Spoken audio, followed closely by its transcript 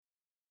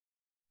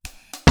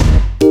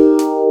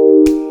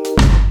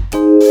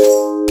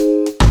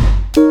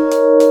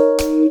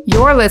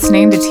You're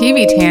listening to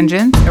TV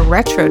Tangents, a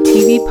retro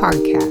TV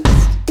podcast.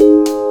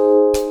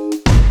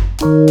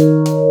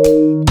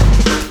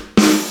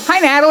 Hi,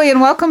 Natalie,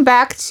 and welcome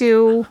back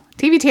to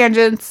TV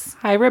Tangents.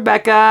 Hi,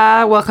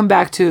 Rebecca. Welcome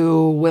back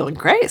to Will and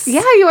Grace.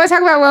 Yeah, you want to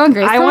talk about Will and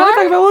Grace I some want to more?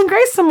 talk about Will and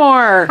Grace some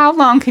more. How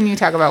long can you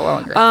talk about Will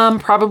and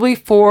Grace? Probably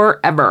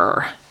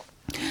forever.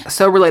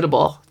 So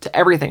relatable to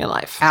everything in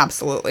life.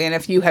 Absolutely. And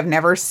if you have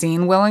never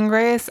seen Will and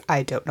Grace,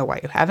 I don't know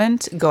why you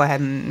haven't. Go ahead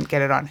and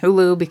get it on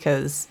Hulu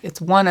because it's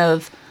one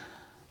of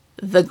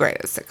the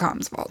greatest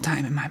sitcoms of all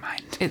time in my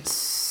mind. It's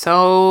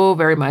so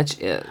very much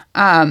it.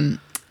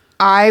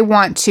 I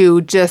want to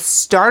just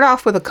start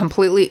off with a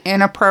completely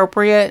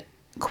inappropriate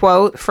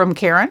quote from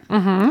Karen.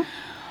 Mm-hmm.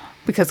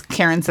 Because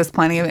Karen says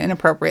plenty of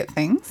inappropriate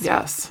things.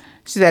 Yes.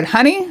 She said,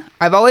 "Honey,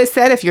 I've always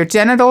said if your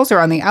genitals are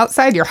on the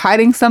outside, you're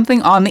hiding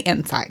something on the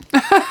inside."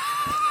 And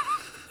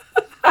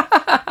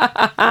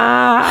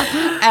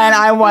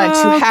I want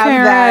to have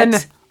Karen.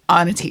 that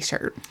on a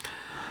t-shirt.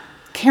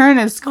 Karen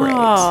is great. Oh,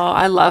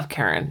 I love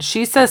Karen.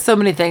 She says so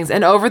many things.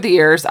 And over the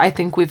years, I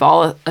think we've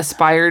all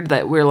aspired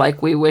that we're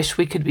like, we wish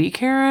we could be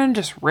Karen,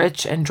 just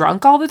rich and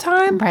drunk all the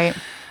time. Right.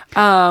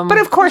 But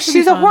of course,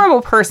 she's a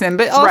horrible person,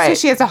 but also Right.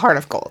 she has a heart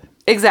of gold.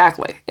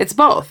 Exactly. It's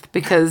both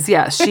because,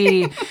 yeah,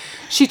 she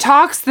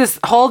talks this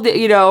whole,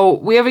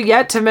 we haven't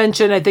yet to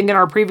mention, I think in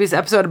our previous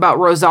episode about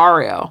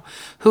Rosario,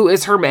 who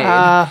is her maid.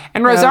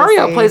 And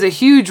Rosario Rosie. plays a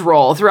huge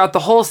role throughout the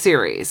whole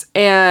series.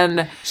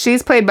 And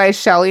She's played by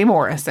Shelley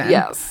Morrison.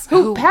 yes.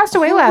 Who passed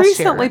away last year.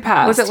 Recently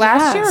passed. Was it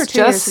last year or 2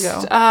 years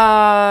ago?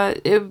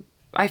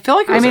 I feel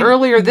like it was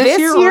earlier this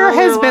year. This year or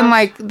has earlier been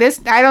last- like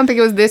this. I don't think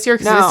it was this year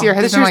because No, this year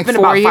has this been year's like been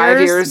 4 about years.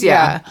 5 years,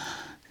 yeah.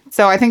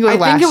 So I think it was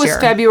last year. I think it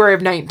was February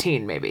of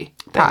 19, maybe.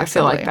 I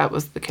feel like Possibly. that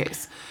was the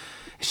case.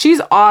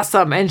 She's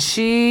awesome, and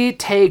she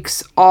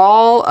takes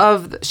all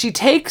of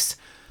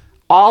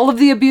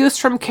the abuse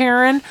from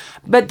Karen,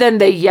 but then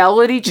they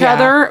yell at each Yeah,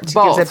 other she gives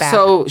both. it back.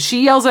 So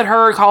she yells at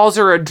her, calls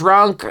her a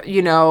drunk,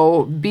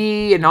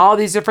 bee, and all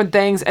these different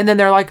things, and then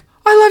they're like,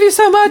 "I love you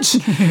so much.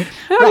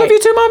 I love you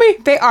too, mommy."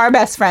 They are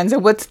best friends.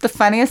 And what's the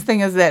funniest thing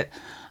is that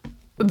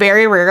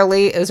very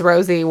rarely is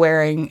Rosie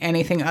wearing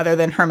anything other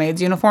than her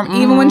maid's uniform,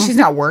 even when she's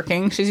not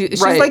working.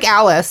 She's Right. like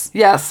Alice.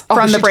 Yes.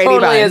 From the she Brady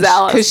totally Bunch. is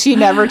Alice. Because she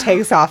never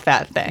takes off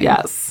that thing.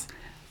 Yes.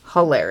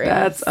 Hilarious.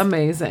 That's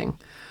amazing.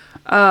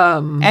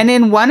 And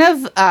in one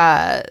of,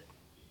 I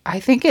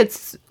think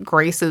it's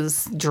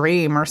Grace's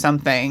dream or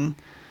something,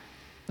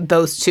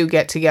 those two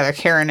get together.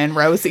 Karen and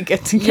Rosie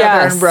get together.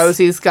 Yes. And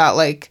Rosie's got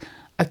like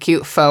a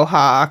cute faux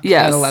hawk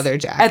and a leather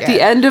jacket. At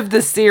the end of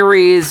the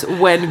series,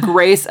 when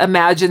Grace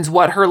imagines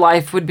what her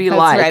life would be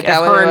like right, if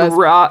that her was-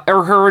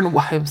 and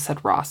I said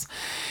Ross,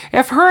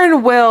 if her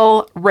and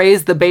Will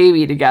raised the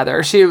baby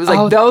together, she was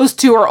like, those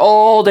two are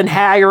old and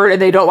haggard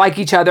and they don't like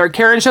each other.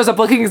 Karen shows up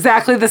looking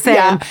exactly the same,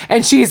 Yeah.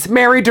 and she's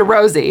married to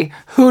Rosie,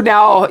 who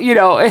now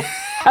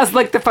has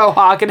like the faux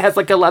hawk and has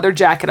like a leather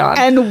jacket on.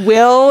 And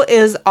Will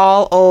is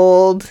all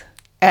old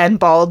and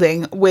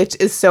balding, which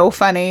is so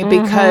funny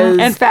because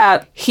And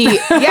fat.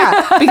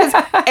 because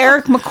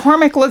Eric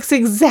McCormick looks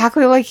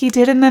exactly like he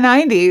did in the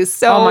 90s.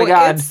 So Oh my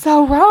God. it's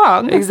so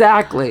wrong.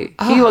 Exactly.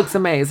 He looks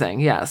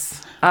amazing.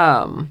 Yes.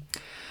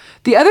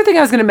 The other thing I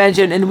was going to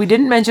mention, and we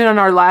didn't mention on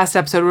our last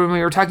episode when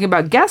we were talking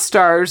about guest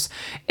stars,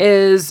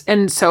 is,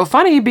 and so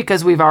funny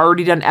because we've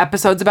already done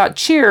episodes about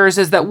Cheers,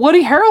 is that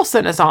Woody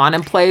Harrelson is on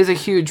and plays a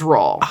huge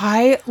role.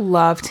 I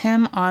loved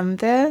him on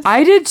this.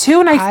 I did too,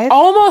 and I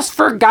almost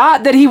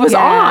forgot that he was Yeah.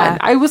 on.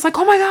 I was like,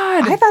 oh my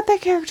God. I thought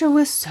that character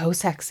was so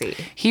sexy.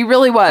 He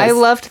really was. I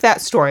loved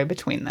that story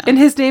between them. And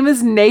his name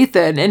is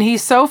Nathan, and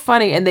he's so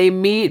funny. And they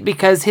meet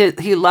because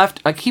he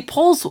left, like, he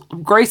pulls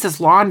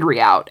Grace's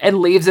laundry out and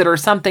leaves it or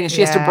something, and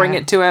she has to bring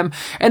it to him.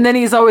 And then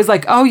he's always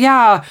like, oh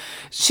yeah.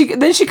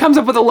 Then she comes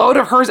up with a load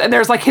of hers, and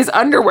there's like his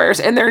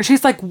underwears in there, and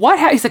she's like, what?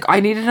 He's like,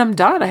 I needed them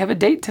done. I have a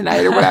date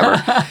tonight or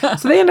whatever.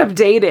 So they end up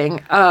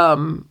dating.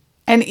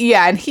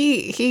 And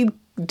he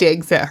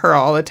digs at her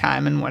all the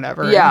time and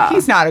whatever. Yeah. And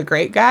he's not a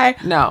great guy.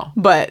 No.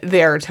 But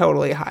they're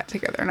totally hot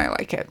together, and I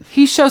like it.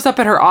 He shows up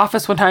at her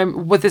office one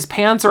time with his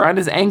pants around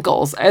his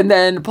ankles and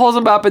then pulls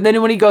them up. And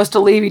then when he goes to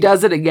leave, he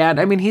does it again.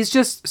 I mean, he's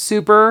just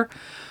super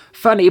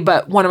funny.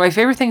 But one of my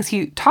favorite things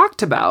he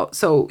talked about,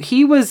 so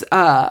he was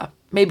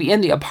maybe in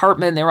the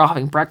apartment. They were all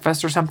having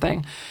breakfast or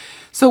something.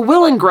 So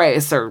Will and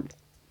Grace are,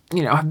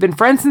 have been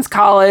friends since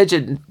college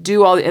and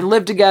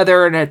live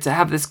together and to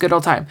have this good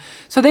old time.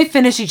 So they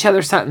finish each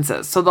other's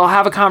sentences. So they'll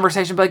have a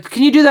conversation, be like,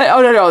 can you do that?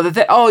 Oh, no.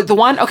 The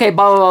one? Okay,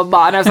 blah, blah, blah,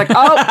 blah. And I was like,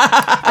 oh,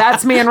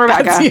 that's me and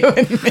Rebecca. That's you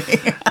and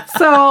me.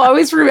 So I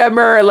always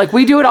remember, like,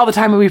 we do it all the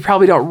time and we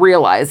probably don't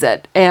realize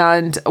it.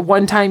 And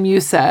one time you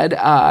said,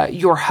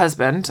 your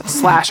husband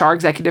 / our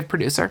executive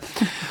producer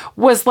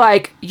was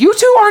like, you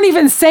two aren't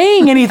even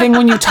saying anything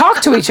when you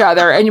talk to each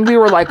other. And we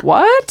were like,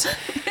 what?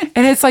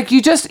 And it's like,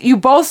 you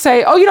both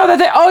say, oh,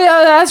 oh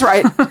yeah, that's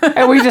right.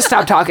 And we just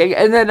stop talking.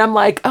 And then I'm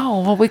like,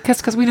 oh, well,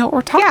 because we know what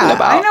we're talking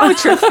about. I know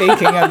what you're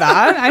thinking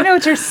about. I know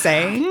what you're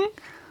saying.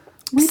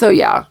 So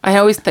yeah, I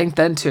always think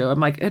then too. I'm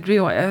like, it'd be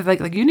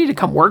like you need to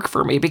come work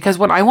for me, because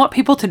when I want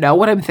people to know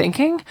what I'm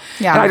thinking,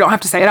 Yeah. and I don't have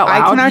to say it out I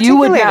can loud, you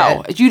would know.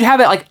 articulate You'd have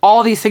it like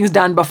all these things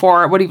done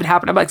before it would even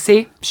happen. I'm like,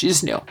 see, she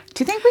just knew.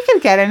 Do you think we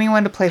could get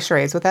anyone to play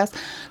charades with us?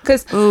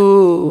 Because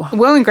Ooh,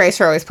 Will and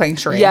Grace are always playing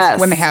charades Yes.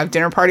 when they have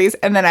dinner parties.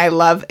 And then I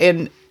love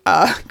in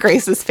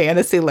Grace's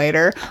fantasy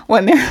later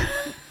when they're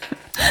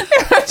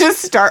they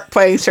just start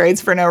playing charades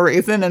for no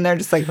reason. And they're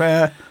just like,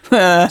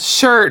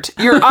 shirt,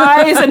 your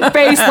eyes and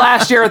face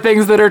last year are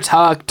things that are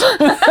tucked.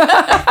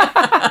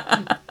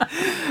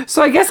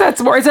 So I guess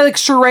that's more, it's like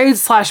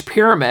charades /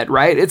 pyramid,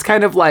 right? It's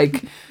kind of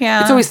like,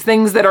 Yeah. it's always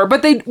things that are,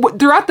 but they,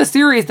 throughout the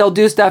series, they'll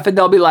do stuff and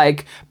they'll be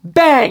like,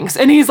 bangs.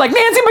 And he's like,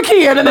 Nancy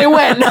McKeon, and they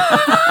win.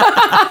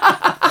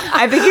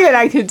 I think you and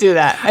I could do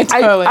that. I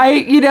totally.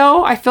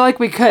 I feel like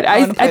we could. I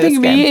wanna play think this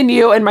me game. and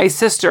you and my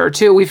sister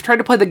too, we've tried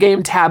to play the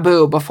game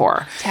Taboo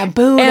before.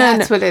 Taboo,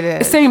 that's what it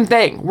is. Same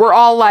thing. We're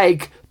all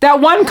like, that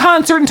one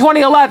concert in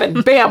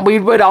 2011, bam, we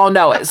would all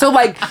know it. So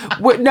like,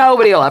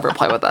 nobody will ever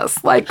play with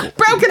us. Like,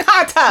 Broken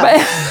hot tub.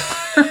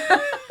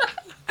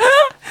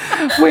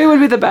 we would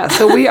be the best.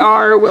 So we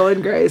are Will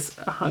and Grace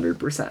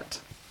 100%.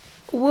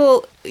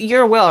 Well,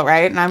 you're Will,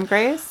 right? And I'm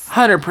Grace?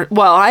 100%.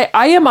 Well, I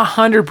am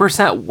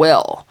 100%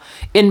 Will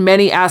in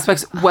many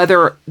aspects,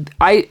 whether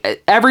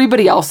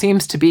everybody else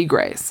seems to be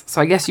Grace.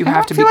 So I guess you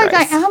have to be I feel Grace.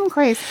 like I am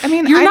Grace. I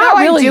mean, You're I not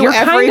know really. I do You're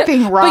kinda-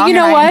 everything but wrong you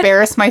know and what? I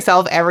embarrass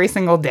myself every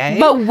single day.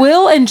 But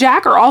Will and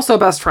Jack are also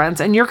best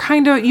friends, and you're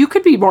you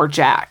could be more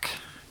Jack.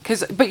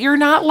 But you're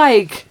not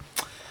like...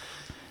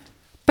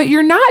 But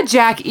you're not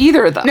Jack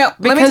either, though. No, let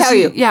me because tell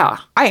you. Yeah.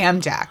 I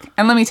am Jack.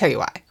 And let me tell you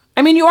why.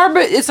 I mean, you are,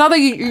 but it's not that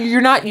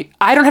you're not...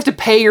 I don't have to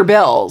pay your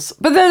bills.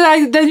 But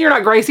then you're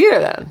not Grace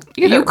either,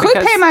 You could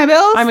pay my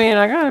bills. I mean,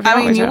 I got. I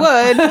mean, you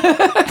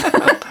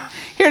would.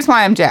 Here's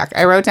why I'm Jack.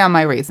 I wrote down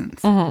my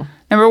reasons. Mm-hmm.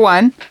 Number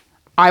one,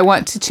 I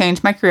want to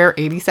change my career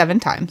 87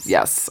 times.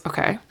 Yes.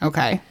 Okay.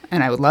 Okay.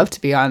 And I would love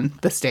to be on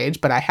the stage,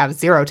 but I have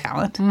zero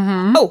talent.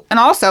 Mm-hmm. Oh, and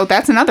also,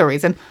 that's another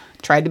reason.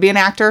 Tried to be an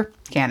actor,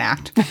 can't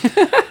act.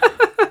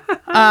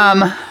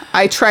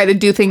 I try to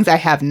do things I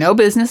have no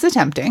business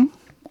attempting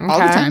all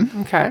the time.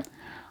 Okay.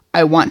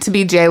 I want to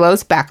be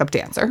J-Lo's backup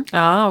dancer.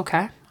 Oh,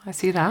 okay. I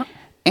see that.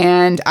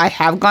 And I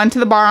have gone to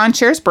the bar on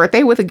Cher's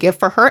birthday with a gift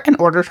for her and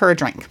ordered her a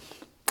drink.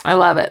 I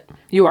love it.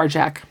 You are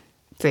Jack.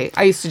 See,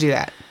 I used to do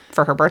that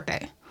for her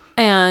birthday.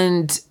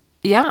 And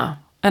yeah,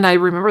 and I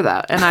remember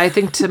that. And I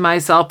think to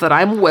myself that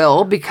I'm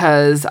Will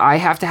because I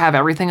have to have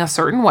everything a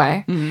certain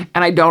way. Mm-hmm.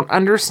 And I don't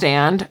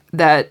understand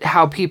that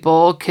how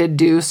people could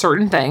do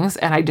certain things.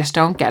 And I just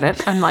don't get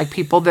it. Unlike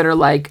people that are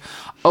like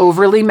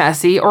overly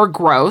messy or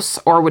gross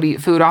or would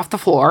eat food off the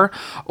floor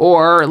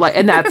or like,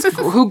 and that's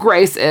who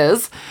Grace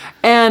is.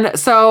 And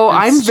so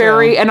I'm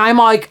true. and I'm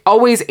like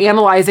always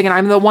analyzing and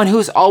I'm the one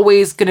who's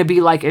always going to be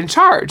like in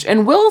charge.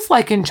 And Will's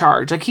like in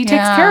charge. Like he takes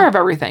Yeah. care of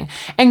everything.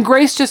 And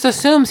Grace just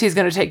assumes he's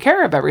going to take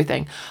care of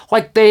everything.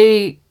 Like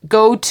they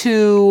go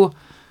to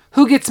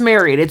who gets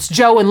married? It's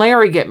Joe and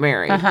Larry get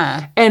married.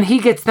 And he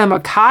gets them a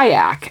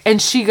kayak.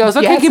 And she goes,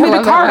 okay, Yes, give me I the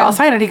love that card. one. I'll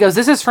sign it. He goes,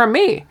 this is from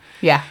me.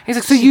 Yeah. He's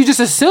like, so you just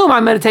assume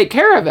I'm going to take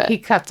care of it. He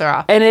cuts her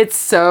off. And it's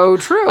so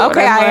true. And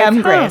Okay, I'm I like, am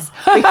huh. Grace.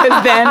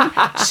 Because then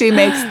she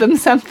makes them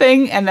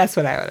something, and that's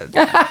what I would have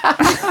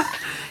done.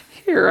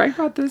 Here, I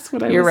got this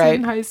when I You're was right.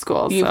 in high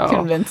school. You've so.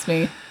 convinced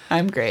me.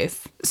 I'm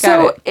Grace. Got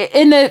So, it.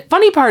 and the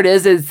funny part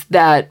is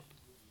that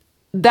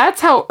that's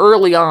how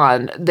early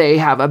on they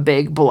have a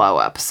big blow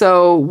up.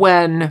 So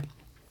when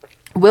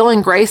Will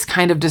and Grace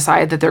kind of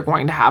decide that they're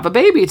going to have a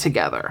baby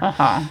together.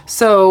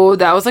 So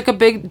that was like a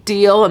big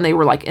deal, and they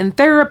were like in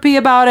therapy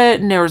about it,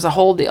 and there was a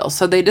whole deal.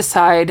 So they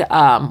decide,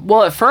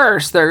 well, at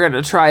first they're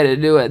going to try to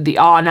do it the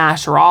au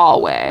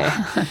natural way,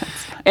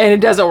 and it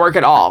doesn't work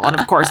at all. And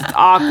of course, it's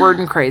awkward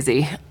and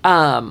crazy.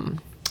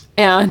 And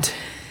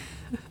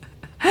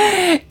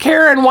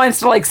Karen wants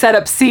to like set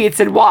up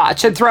seats and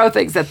watch and throw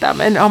things at them.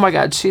 And oh my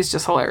God, she's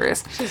just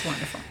hilarious. She's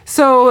wonderful.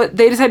 So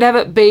they decide to have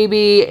a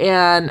baby,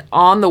 and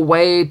on the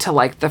way to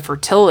like the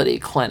fertility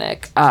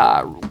clinic,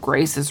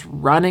 Grace is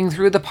running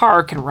through the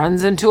park and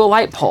runs into a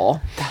light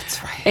pole.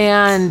 That's right.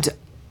 And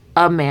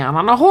a man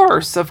on a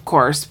horse, of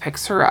course,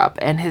 picks her up,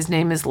 and his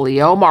name is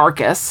Leo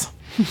Marcus.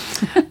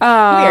 Weird.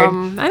 I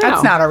know.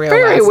 That's not a real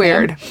Very last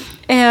weird. name.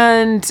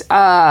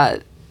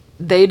 And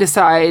they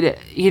decide,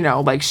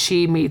 like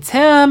she meets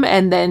him,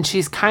 and then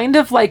she's kind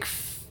of like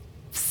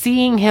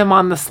seeing him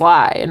on the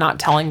sly and not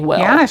telling Will.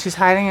 Yeah, she's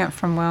hiding it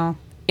from Will.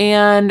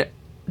 And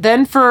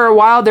then for a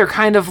while, they're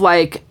kind of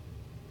like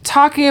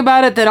talking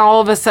about it. Then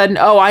all of a sudden,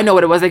 oh, I know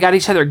what it was. They got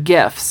each other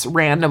gifts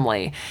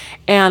randomly.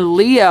 And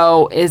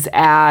Leo is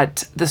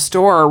at the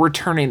store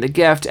returning the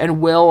gift,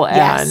 and Will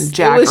Yes, and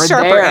Jack it was are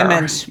Sharper there.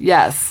 Image.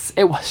 Yes,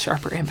 it was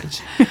Sharper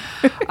Image.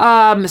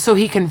 So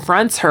he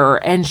confronts her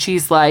and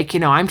she's like,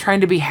 I'm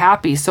trying to be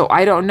happy. So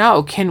I don't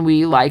know. Can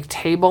we like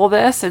table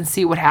this and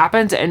see what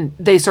happens? And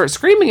they start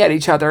screaming at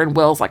each other. And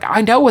Will's like,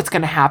 I know what's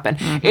going to happen.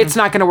 It's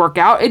not going to work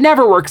out. It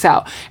never works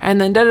out.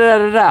 And then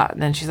da-da-da-da-da.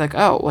 And then she's like,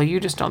 oh, well, you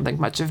just don't think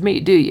much of me,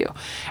 do you?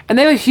 And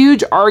they have a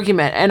huge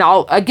argument. And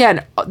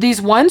again,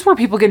 these ones where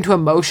people get into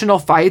emotional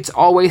fights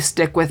always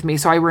stick with me.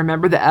 So I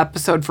remember the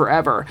episode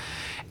forever.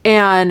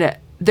 And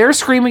they're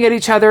screaming at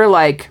each other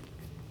like,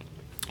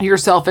 you're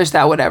selfish,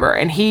 that whatever.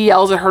 And he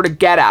yells at her to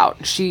get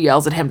out. She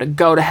yells at him to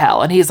go to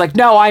hell. And he's like,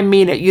 no, I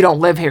mean it. You don't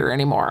live here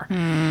anymore.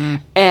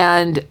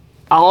 And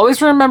I'll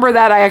always remember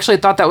that. I actually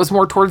thought that was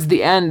more towards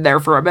the end there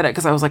for a minute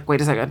because I was like, wait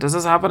a second, does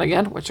this happen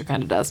again? Which it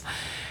kind of does.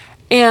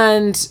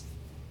 And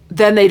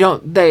then they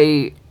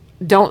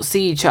don't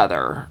see each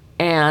other.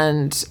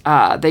 And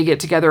they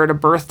get together at a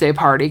birthday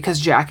party because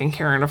Jack and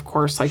Karen, of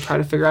course, like try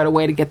to figure out a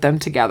way to get them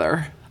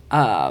together.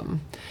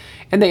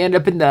 And they end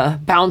up in the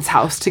bounce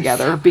house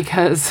together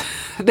because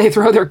they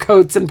throw their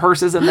coats and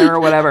purses in there or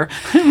whatever.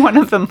 One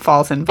of them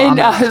falls in vomit. And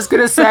I was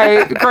going to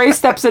say, Grace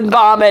steps in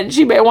vomit. And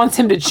she wants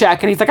him to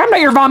check. And he's like, I'm not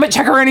your vomit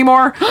checker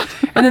anymore.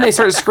 And then they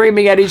start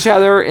screaming at each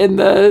other in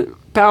the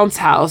bounce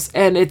house.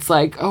 And it's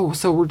like, oh,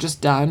 so we're just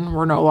done.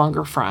 We're no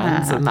longer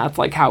friends. And that's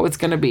like how it's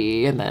going to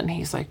be. And then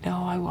he's like,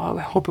 no,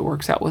 I hope it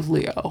works out with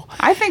Leo.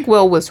 I think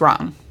Will was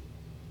wrong.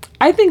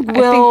 I think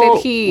that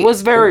he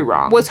was very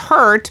wrong. Was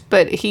hurt,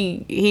 but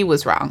he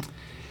was wrong.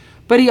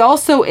 But he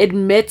also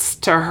admits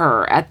to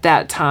her at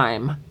that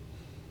time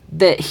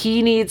that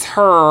he needs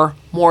her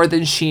more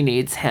than she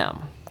needs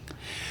him.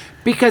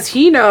 Because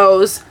he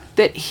knows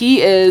that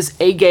he is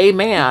a gay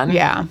man.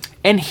 Yeah.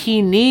 And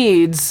he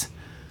needs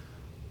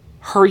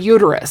her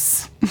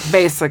uterus,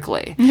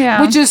 basically.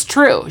 Yeah. Which is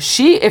true.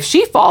 If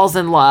she falls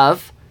in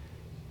love,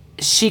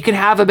 she can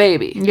have a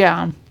baby.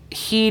 Yeah.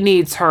 He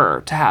needs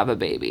her to have a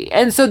baby.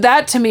 And so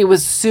that to me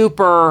was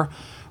super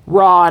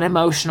raw and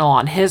emotional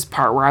on his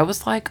part, where I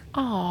was like,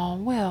 oh,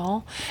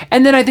 Will.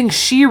 And then I think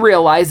she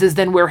realizes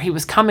then where he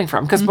was coming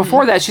from. Because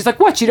before that, she's like,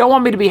 what, you don't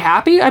want me to be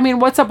happy? I mean,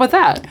 what's up with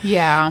that?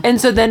 Yeah. And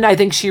so then I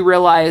think she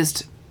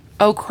realized,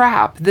 oh,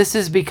 crap, this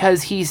is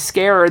because he's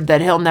scared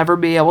that he'll never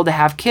be able to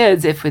have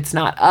kids if it's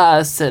not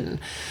us. And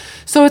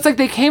so it's like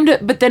they came to,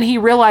 but then he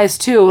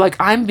realized too, like,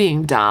 I'm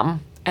being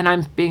dumb and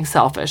I'm being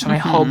selfish. And I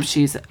hope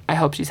she's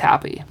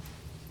happy.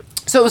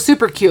 So it was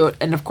super cute.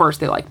 And of course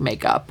they like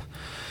make up.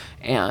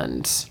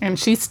 And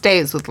she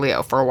stays with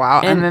Leo for a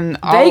while. And then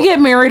they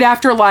get married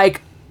after like,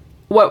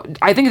 what,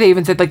 I think they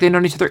even said like they've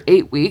known each other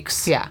 8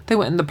 weeks. Yeah. They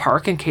went in the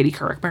park and Katie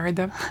Couric married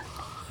them.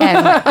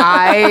 And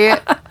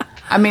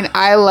I mean,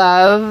 I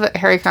love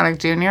Harry Connick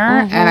Jr.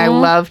 And I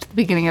loved the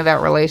beginning of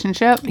that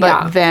relationship.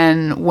 But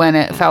then when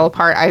it fell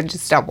apart, I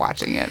just stopped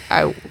watching it.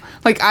 I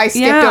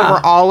skipped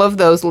over all of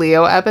those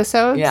Leo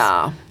episodes.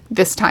 Yeah.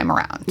 This time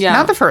around. Yeah.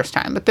 Not the first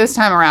time, but this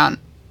time around.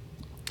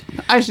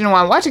 I just didn't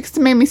want to watch it because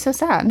it made me so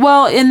sad.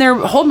 Well, and their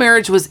whole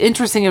marriage was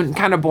interesting and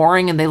kind of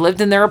boring, and they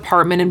lived in their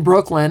apartment in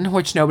Brooklyn,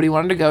 which nobody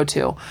wanted to go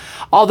to.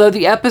 Although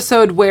the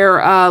episode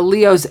where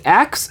Leo's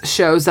ex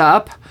shows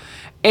up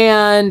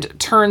and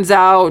turns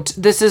out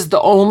this is the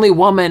only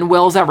woman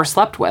Will's ever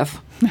slept with.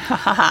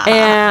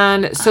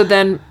 And so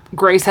then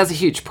Grace has a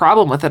huge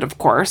problem with it, of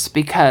course,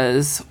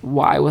 because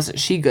why wasn't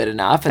she good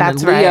enough? And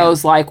That's then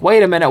Leo's like,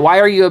 wait a minute, why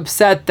are you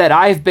upset that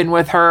I've been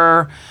with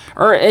her?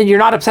 And you're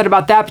not upset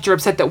about that, but you're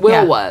upset that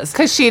Will was.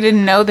 Because she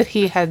didn't know that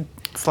he had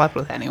slept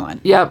with anyone.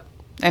 Yep.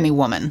 Any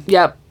woman.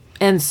 Yep.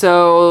 And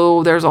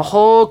so there's a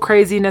whole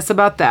craziness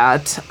about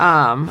that.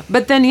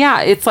 But then,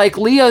 yeah, it's like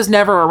Leo's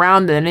never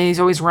around then, and he's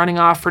always running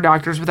off for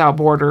Doctors Without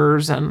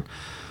Borders. And,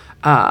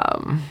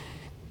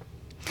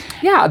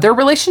 yeah, their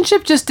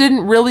relationship just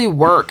didn't really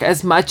work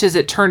as much as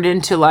it turned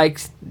into, like,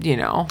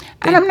 And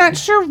I'm not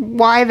sure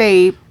why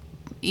they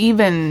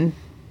even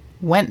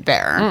went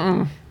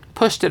there.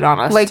 Pushed it on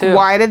us, like, too.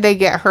 why did they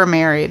get her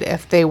married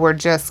if they were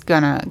just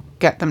gonna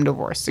get them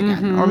divorced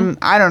again? Or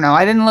I don't know.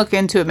 I didn't look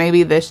into it.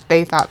 Maybe they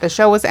thought the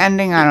show was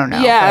ending. I don't know.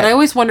 Yeah, and I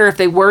always wonder if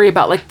they worry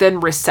about, like,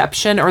 then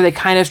reception, or they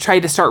kind of try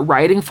to start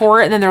writing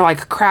for it, and then they're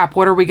like, crap,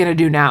 what are we going to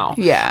do now?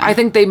 Yeah. I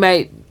think they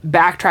might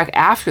backtrack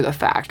after the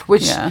fact,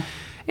 which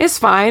is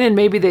fine, and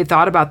maybe they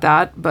thought about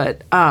that,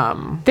 but...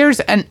 There's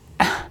an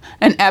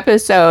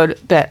episode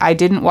that I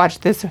didn't watch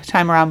this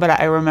time around, but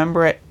I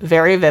remember it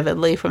very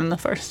vividly from the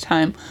first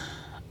time,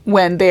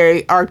 when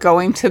they are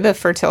going to the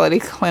fertility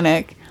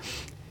clinic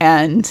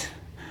and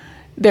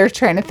they're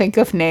trying to think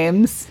of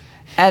names,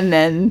 and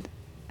then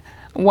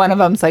one of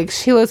them's like,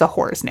 Sheila's a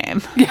whore's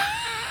name.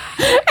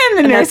 And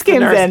the nurse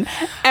comes in,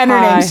 and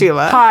her name's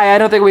Sheila. Hi, I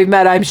don't think we've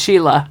met. I'm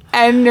Sheila.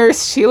 And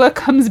Nurse Sheila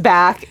comes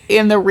back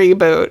in the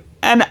reboot,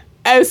 and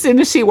as soon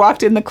as she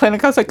walked in the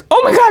clinic, I was like,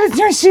 oh my God, it's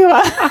Nurse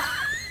Sheila.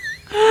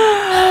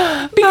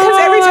 Because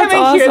every time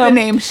I hear the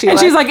name Sheila... And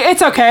she's like,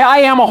 it's okay, I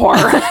am a whore.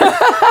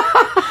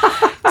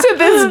 To to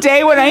this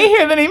day, when I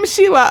hear the name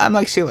Sheila, I'm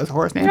like, Sheila's a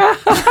horse name.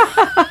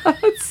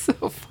 It's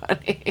so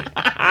funny.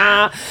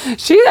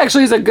 She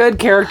actually is a good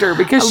character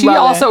because she love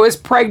also is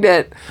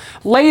pregnant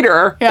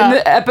later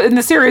in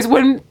the series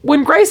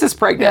when Grace is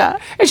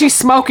pregnant, and she's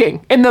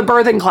smoking in the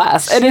birthing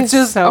class, and it's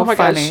just so oh my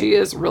funny. gosh, she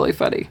is really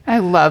funny. I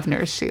love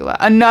Nurse Sheila.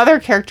 Another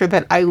character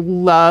that I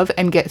love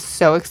and get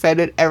so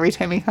excited every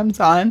time he comes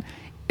on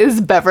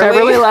is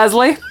Beverly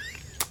Leslie.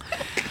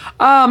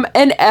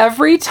 And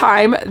every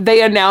time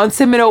they announce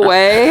him in a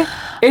way,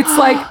 it's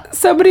like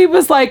somebody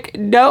was like,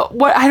 no,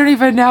 what? I don't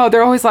even know.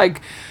 They're always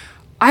like,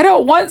 I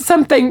don't want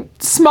something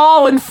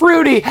small and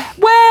fruity.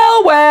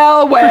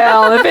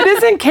 Well, if it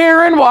isn't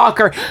Karen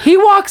Walker. He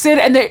walks in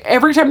and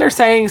every time they're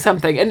saying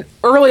something, and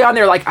early on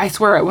they're like, I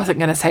swear I wasn't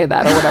going to say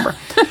that or whatever.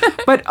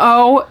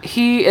 But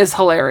he is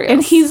hilarious.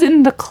 And he's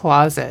in the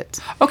closet.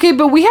 Okay,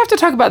 but we have to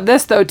talk about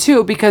this though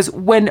too, because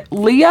when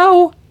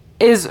Leo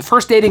is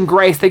first dating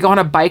Grace, they go on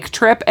a bike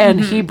trip and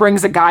he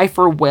brings a guy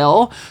for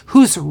Will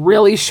who's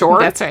really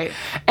short. That's right.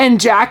 And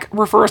Jack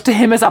refers to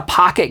him as a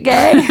pocket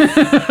gay.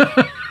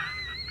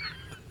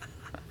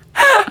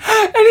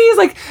 And he's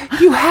like,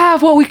 you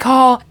have what we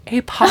call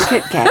a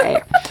pocket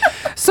gay.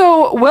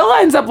 So Will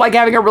ends up like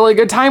having a really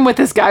good time with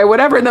this guy,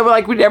 whatever, and then we're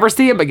like, we never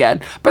see him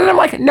again. But then I'm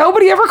like,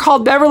 nobody ever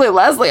called Beverly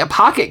Leslie a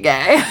pocket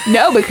gay.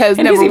 No, because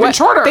and he's even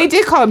shorter. They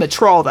did call him a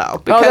troll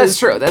though. Because that's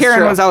true. That's Karen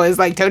true. was always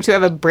like, don't you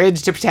have a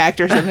bridge to protect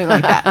or something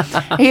like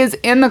that. He is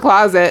in the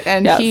closet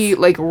and he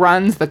like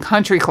runs the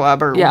country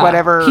club or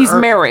whatever. He's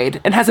married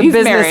and has a He's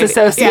business married.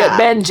 associate, Yeah.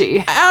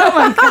 Benji. Oh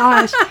my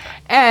gosh.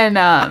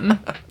 And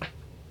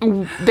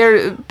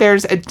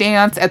there's a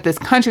dance at this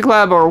country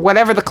club or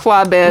whatever the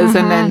club is,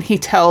 and then he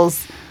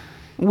tells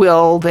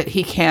Will that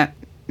he can't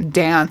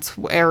dance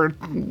or,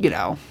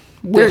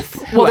 with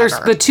There's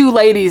whoever. the two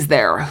ladies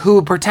there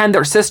who pretend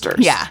they're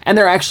sisters. Yeah. And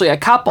they're actually a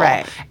couple.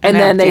 Right. And And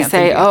they're then they dancing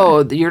say,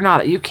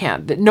 together. you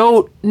can't.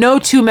 No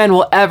two men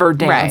will ever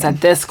dance Right. at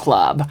this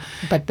club.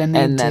 But then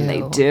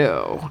they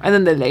do. And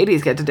then the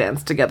ladies get to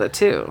dance together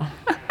too.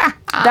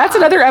 That's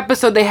another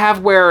episode they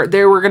have where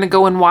they were going to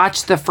go and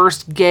watch the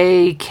first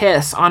gay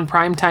kiss on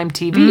primetime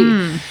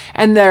TV.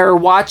 And they're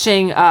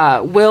watching,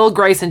 Will,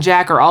 Grace, and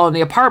Jack are all in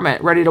the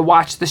apartment ready to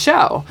watch the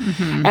show.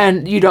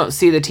 And you don't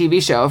see the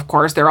TV show, of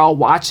course. They're all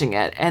watching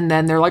it. And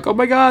then they're like, oh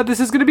my God, this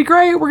is going to be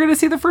great. We're going to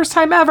see the first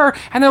time ever.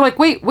 And they're like,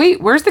 wait,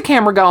 where's the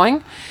camera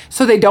going?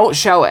 So they don't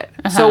show it.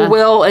 So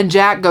Will and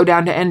Jack go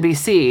down to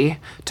NBC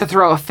to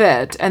throw a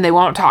fit, and they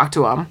won't talk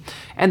to him.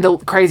 And the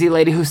crazy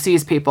lady who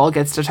sees people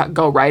gets to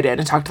go right in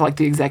and talk to like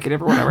the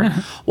executive or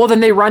whatever. Well, then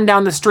they run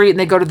down the street and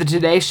they go to the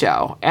Today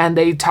Show and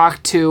they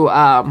talk to,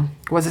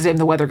 what's his name,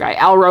 the weather guy,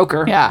 Al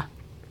Roker. Yeah.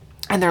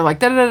 And they're like,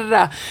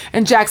 da-da-da-da-da.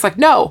 And Jack's like,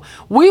 no,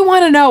 we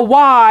want to know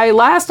why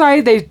last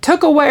night they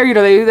took away, or,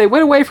 they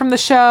went away from the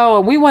show,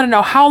 and we want to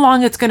know how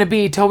long it's going to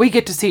be till we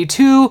get to see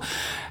two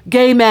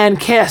gay men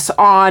kiss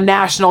on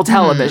national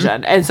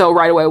television. And so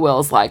right away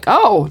Will's like,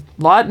 oh,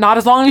 not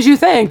as long as you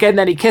think. And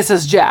then he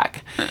kisses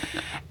Jack.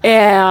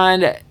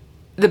 And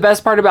the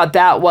best part about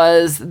that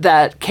was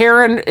that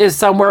Karen is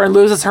somewhere and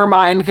loses her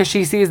mind because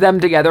she sees them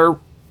together.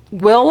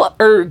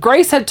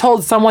 Grace had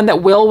told someone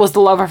that Will was the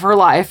love of her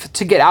life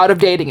to get out of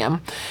dating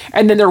him.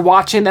 And then they're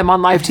watching them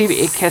on live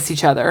TV kiss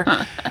each other.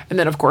 And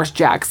then, of course,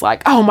 Jack's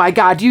like, oh my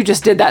God, you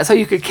just did that so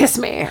you could kiss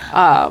me.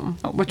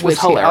 Which was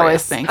He always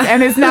hilarious. thinks.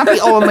 And it's not the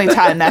only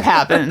time that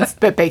happens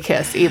that they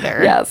kiss either.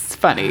 Yes. It's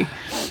funny.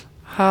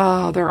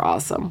 Oh, they're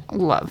awesome.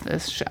 Love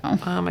this show.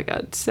 Oh my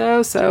God.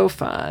 So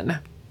fun.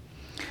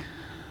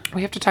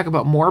 We have to talk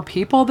about more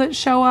people that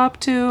show up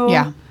too.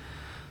 Yeah.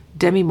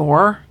 Demi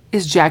Moore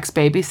is Jack's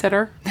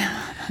babysitter,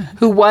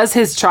 who was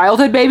his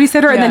childhood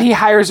babysitter, and then he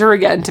hires her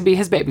again to be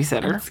his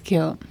babysitter. That's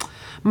cute.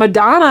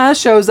 Madonna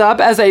shows up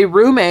as a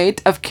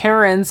roommate of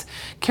Karen's.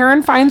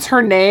 Karen finds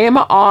her name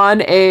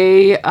on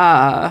a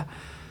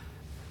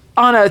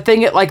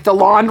thing at like the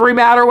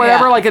laundromat or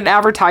whatever, like an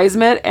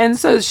advertisement, and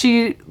so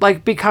she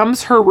like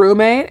becomes her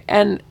roommate,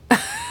 and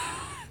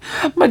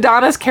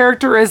Madonna's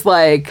character is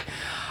like,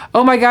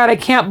 oh my God, I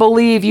can't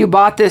believe you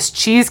bought this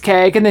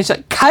cheesecake. And then she's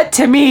like, cut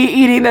to me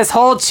eating this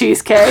whole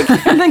cheesecake.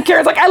 And then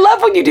Karen's like, I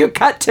love when you do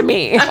cut to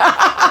me.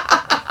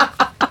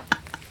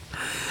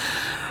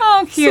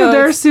 Oh, cute. So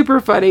they're super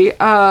funny.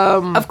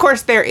 Of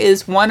course, there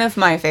is one of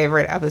my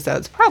favorite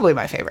episodes, probably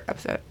my favorite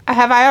episode.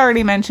 Have I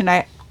already mentioned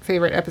my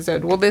favorite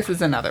episode? Well, this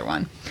is another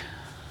one.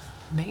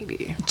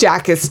 Maybe.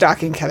 Jack is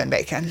stalking Kevin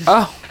Bacon.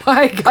 Oh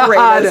my God.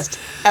 Greatest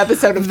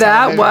episode of That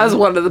television. was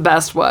one of the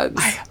best ones.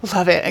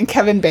 Love it. And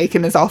Kevin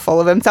Bacon is all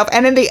full of himself.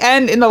 And in the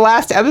end, in the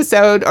last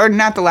episode, or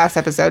not the last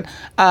episode,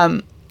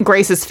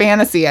 Grace's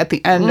fantasy at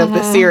the end of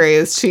the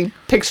series, she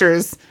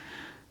pictures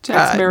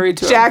Jack's married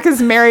to him. Jack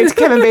is married to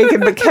Kevin Bacon,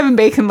 but Kevin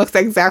Bacon looks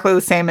exactly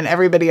the same and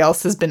everybody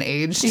else has been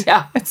aged.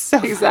 Yeah, It's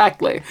so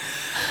exactly.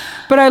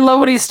 But I love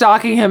when he's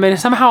stalking him, and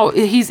somehow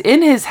he's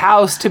in his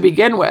house to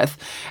begin with.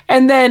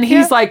 And then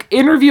he's like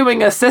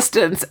interviewing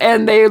assistants,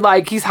 and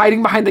he's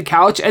hiding behind the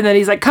couch, and then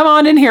he's like, come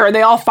on in here. And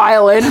they all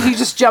file in, and he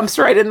just jumps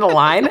right in the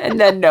line and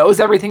then knows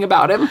everything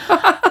about him.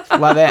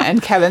 Love it.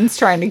 And Kevin's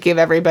trying to give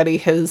everybody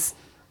his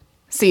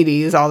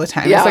CDs all the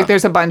time. Yeah. It's like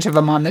there's a bunch of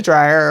them on the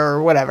dryer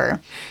or whatever.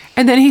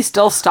 And then he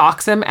still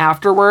stalks him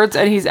afterwards,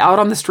 and he's out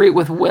on the street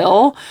with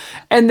Will.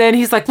 And then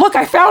he's like, look,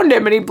 I found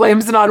him. And he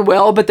blames it on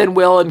Will. But then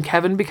Will and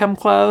Kevin become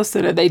close,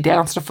 and they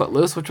dance to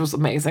Footloose, which was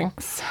amazing.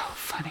 So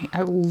funny.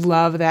 I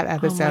love that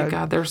episode. Oh my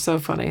God, they're so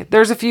funny.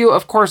 There's a few,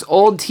 of course,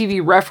 old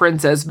TV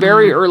references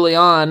very early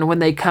on when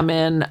they come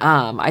in.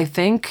 I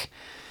think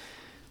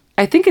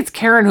it's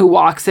Karen who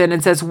walks in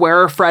and says,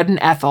 where are Fred and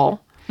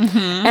Ethel? Mm-hmm.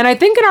 And I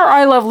think in our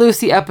I Love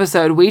Lucy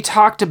episode, we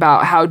talked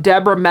about how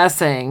Deborah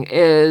Messing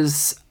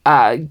is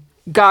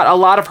got a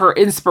lot of her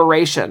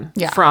inspiration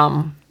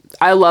from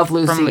I Love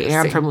Lucy,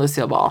 and from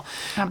Lucille Ball.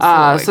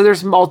 So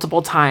there's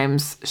multiple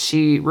times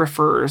she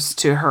refers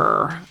to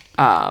her.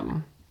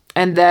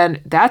 And then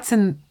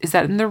is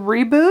that in the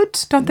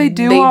reboot? Don't they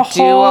do a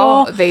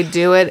whole... They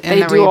do it in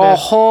the reboot. They do a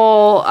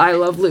whole I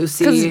Love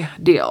Lucy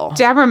deal.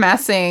 Deborah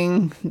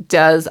Messing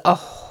does a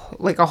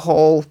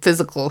whole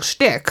physical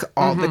shtick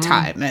all the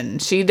time.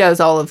 And she does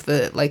all of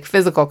the like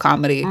physical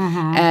comedy.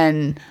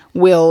 And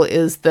Will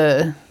is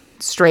the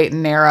straight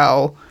and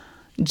narrow,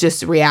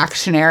 just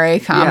reactionary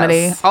comedy.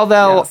 Yes.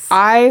 Although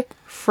I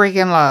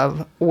freaking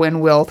love when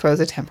Will throws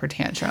a temper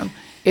tantrum.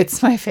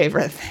 It's my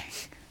favorite thing.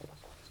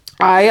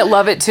 I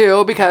love it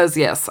too because,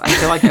 yes, I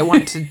feel like I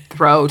want to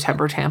throw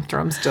temper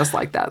tantrums just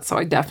like that. So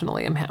I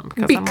definitely am him.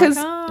 Because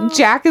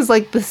Jack is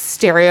like the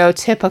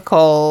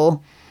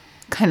stereotypical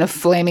kind of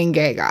flaming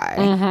gay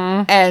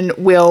guy. And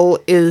Will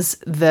is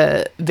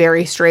the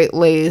very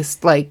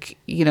straight-laced, like,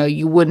 you know,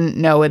 you wouldn't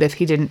know it if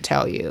he didn't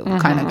tell you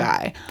kind of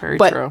guy. Very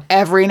but true.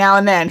 Every now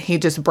and then he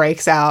just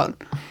breaks out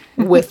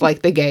with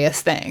like the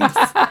gayest things.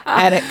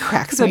 And it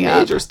cracks me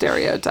up. Major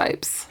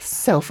stereotypes.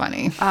 So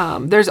funny.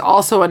 There's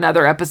also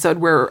another episode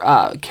where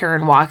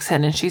Karen walks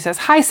in and she says,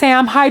 hi,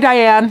 Sam. Hi,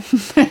 Diane.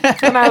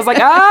 And I was like,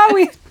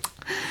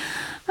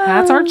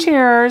 that's our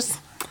cheers.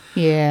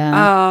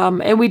 Yeah.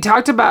 And we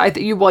talked about,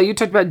 you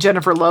talked about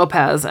Jennifer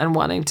Lopez and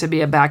wanting to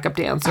be a backup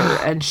dancer.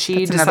 And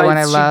she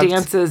decides she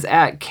dances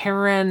at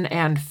Karen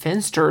and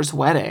Finster's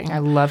wedding. I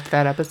loved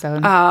that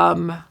episode.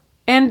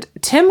 And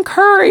Tim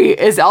Curry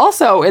is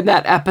also in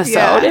that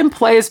episode and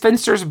plays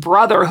Finster's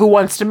brother who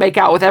wants to make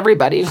out with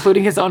everybody,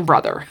 including his own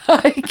brother.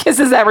 He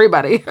kisses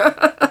everybody.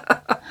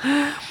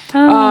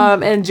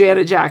 And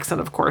Janet Jackson,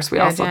 of course, we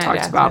also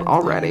talked about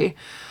already.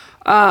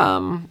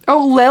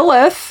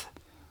 Lilith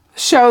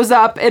shows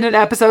up in an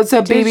episode.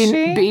 So Bebe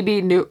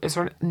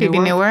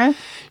Neuwirth.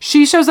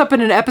 She shows up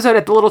in an episode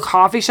at the little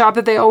coffee shop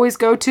that they always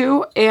go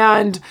to,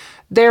 and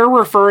they're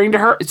referring to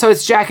her. So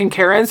it's Jack and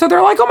Karen. So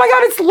they're like, oh my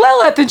God, it's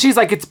Lilith. And she's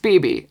like, it's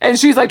Bebe. And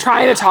she's like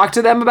trying to talk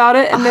to them about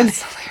it. And then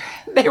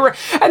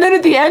and then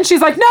at the end, she's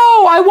like, no,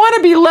 I want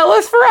to be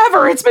Lilith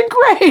forever. It's been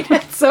great.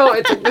 And so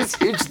it's like this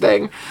huge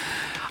thing.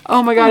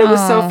 Oh my God, it was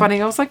so funny.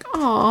 I was like,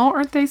 oh,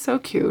 aren't they so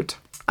cute?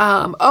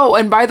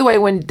 And by the way,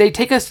 when they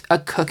take a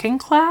cooking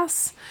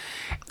class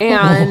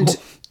and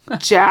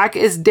Jack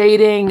is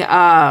dating,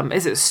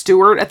 is it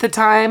Stuart at the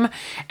time?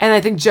 And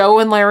I think Joe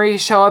and Larry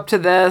show up to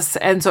this.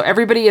 And so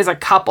everybody is a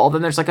couple.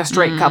 Then there's like a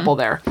straight couple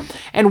there.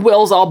 And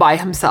Will's all by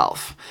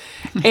himself.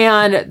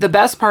 And the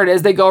best part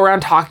is they go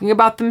around talking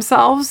about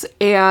themselves.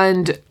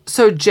 And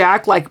so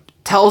Jack like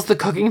tells the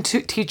cooking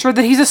teacher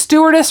that he's a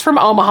stewardess from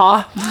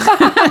Omaha. And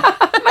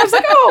I was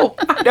like, oh,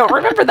 I don't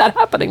remember that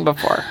happening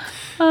before.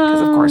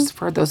 Because of course,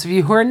 for those of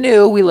you who are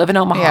new, we live in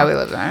Omaha. Yeah, we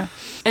live there.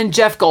 And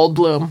Jeff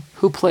Goldblum,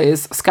 who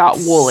plays Scott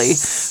Woolley,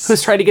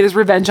 who's trying to get his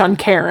revenge on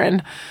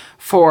Karen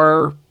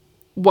for,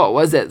 what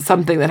was it,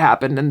 something that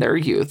happened in their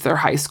youth, their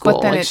high school.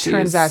 But then it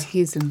turns out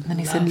he's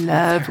in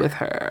love with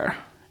her.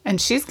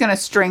 And she's going to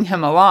string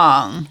him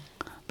along,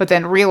 but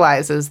then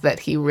realizes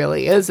that he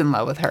really is in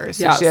love with her.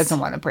 So she doesn't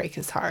want to break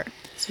his heart.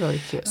 It's really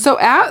cute. So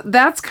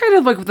that's kind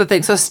of like the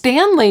thing. So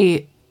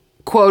Stanley,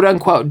 quote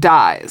unquote,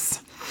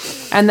 dies.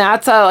 And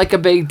that's like a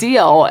big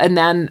deal. And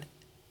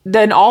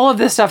then all of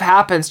this stuff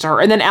happens to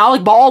her. And then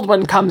Alec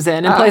Baldwin comes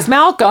in and plays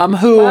Malcolm,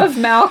 who love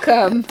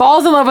Malcolm.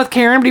 Falls in love with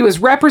Karen, but he was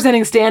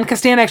representing Stan because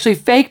Stan actually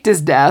faked his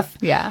death.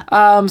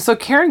 Yeah. So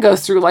Karen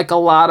goes through like a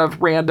lot of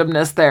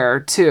randomness there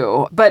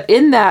too. But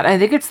in that, I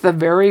think it's the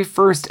very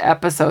first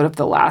episode of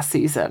the last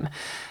season.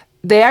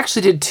 They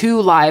actually did 2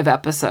 live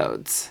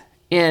episodes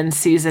in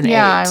season 8.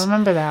 Yeah, I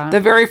remember that.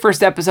 The very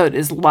first episode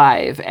is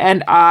live,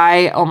 and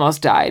I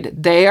almost died.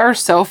 They are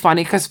so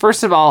funny because,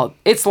 first of all,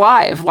 it's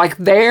live. Like,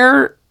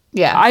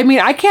 I mean,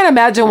 I can't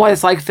imagine what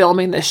it's like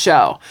filming this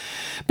show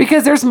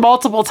because there's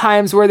multiple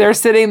times where they're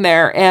sitting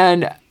there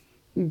and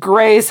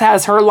Grace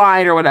has her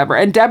line or whatever,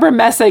 and Deborah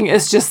Messing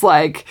is just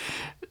like,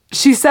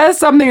 she says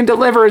something and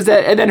delivers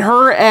it, and then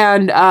her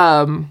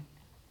and,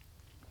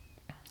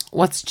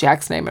 what's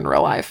Jack's name in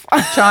real life?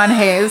 John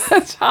Hayes.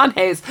 John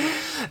Hayes.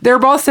 They're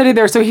both sitting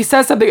there. So he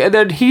says something and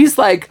then he's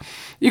like,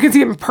 you can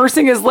see him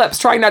pursing his lips,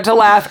 trying not to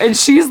laugh. And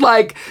she's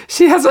like,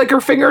 she has like her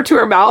finger to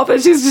her mouth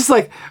and she's just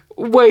like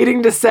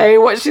waiting to say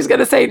what she's going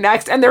to say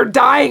next. And they're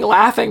dying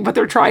laughing, but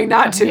they're trying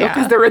not to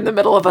because they're in the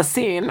middle of a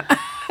scene.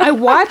 I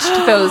watched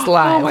those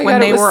live when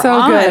they were so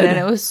on, and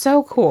it was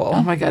so cool.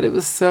 Oh my God, it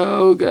was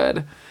so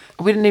good.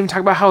 We didn't even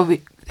talk about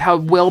how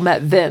Will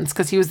met Vince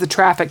because he was the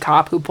traffic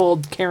cop who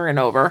pulled Karen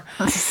over.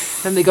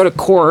 Then they go to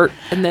court,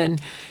 and then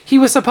he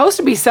was supposed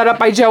to be set up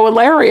by Joe and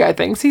Larry, I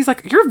think. So he's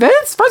like, "You're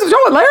Vince? Friends with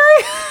Joe and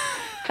Larry?"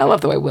 I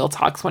love the way Will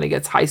talks when he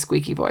gets high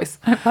squeaky voice.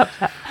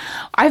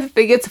 I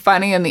think it's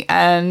funny in the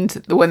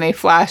end when they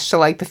flash to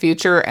like the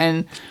future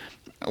and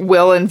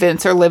Will and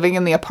Vince are living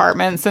in the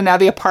apartment. So now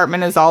the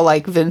apartment is all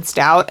like Vinced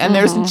out, and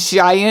there's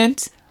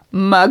giant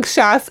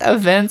mugshots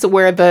of Vince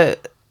where the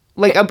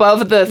like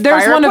above the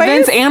There's one of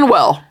Vince and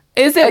Will.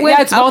 Is it?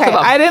 Yeah, it's both of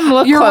them. I didn't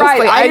look You're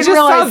closely. right. I just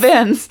saw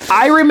Vince.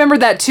 I remember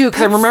that too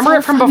because I remember so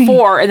it from funny.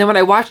 before, and then when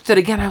I watched it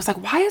again, I was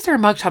like, "Why is there a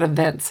mugshot of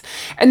Vince?"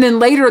 And then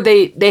later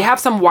they have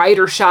some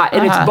wider shot,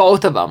 and it's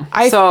both of them.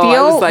 I so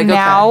feel I was like,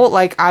 now okay.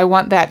 like I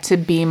want that to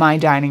be my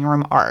dining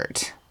room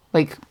art.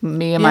 Like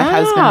me and my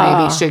husband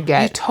maybe should You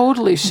get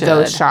totally should.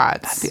 those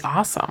shots. That'd be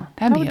awesome.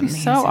 That'd That be would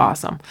so amazing.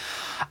 awesome.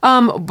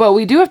 But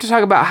we do have to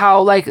talk about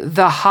how like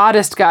the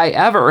hottest guy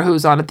ever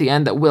who's on at the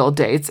end that Will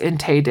dates in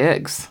Taye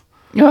Diggs.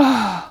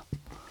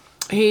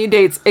 He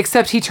dates,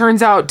 except he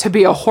turns out to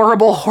be a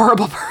horrible,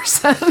 horrible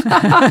person.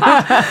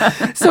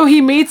 So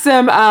he meets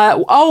him,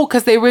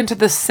 because they went to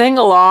the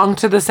sing-along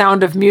to The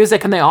Sound of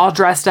Music and they all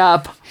dressed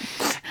up.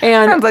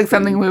 And Sounds like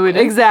something we would.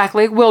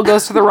 exactly. Will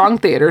goes to the wrong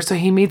theater, so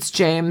he meets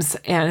James,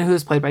 and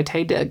who's played by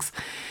Taye Diggs.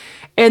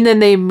 And then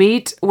they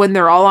meet when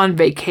they're all on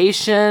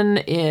vacation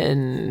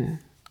in,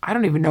 I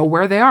don't even know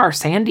where they are,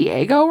 San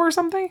Diego or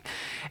something.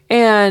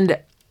 And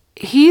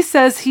he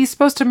says he's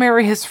supposed to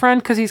marry his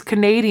friend because he's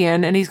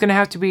Canadian and he's going to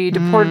have to be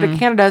deported to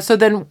Canada. So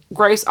then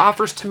Grace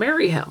offers to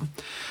marry him.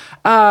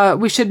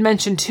 We should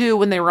mention, too,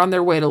 when they were on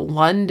their way to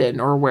London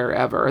or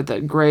wherever,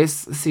 that Grace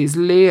sees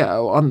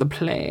Leo on the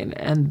plane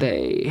and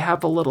they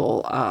have a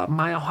little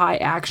mile-high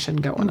action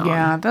going on.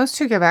 Yeah, those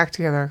two get back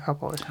together a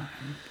couple of times.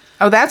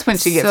 Oh, that's when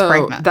she gets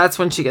pregnant. That's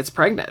when she gets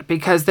pregnant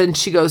because then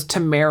she goes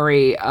to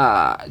marry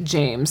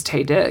James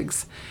Taye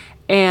Diggs.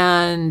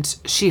 And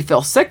she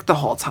feels sick the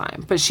whole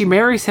time, but she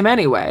marries him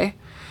anyway.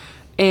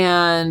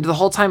 And the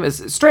whole time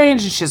is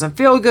strange and she doesn't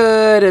feel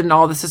good and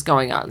all this is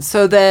going on.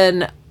 So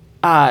then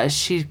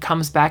she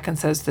comes back and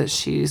says that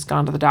she's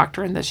gone to the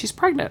doctor and that she's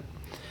pregnant.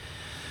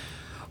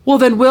 Well,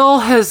 then Will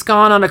has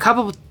gone on a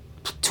couple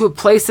to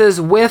places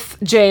with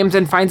James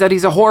and finds out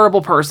he's a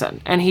horrible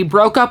person. And he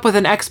broke up with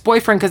an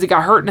ex-boyfriend because he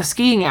got hurt in a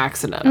skiing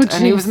accident.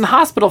 And he was in the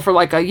hospital for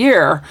like a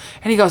year.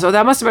 And he goes, "Oh,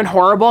 that must have been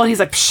horrible." And he's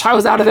like, "Psh, I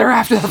was out of there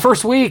after the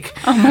first week."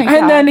 Oh my God.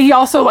 And then he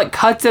also like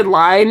cuts in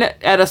line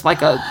at us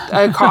like a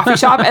coffee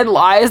shop and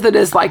lies that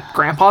his like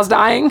grandpa's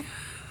dying.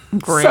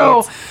 Great.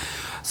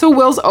 So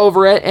Will's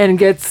over it and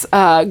gets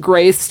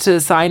Grace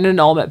to sign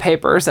annulment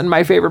papers. And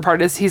my favorite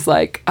part is he's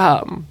like,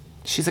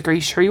 she's like, "Are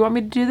you sure you want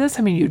me to do this?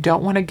 I mean, you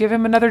don't want to give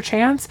him another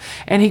chance?"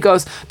 And he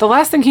goes, "The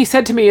last thing he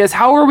said to me is,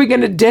 how are we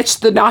going to ditch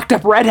the knocked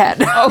up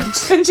redhead?"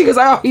 And she goes,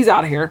 "Oh, he's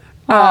out of here."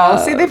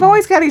 See, they've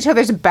always got each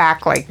other's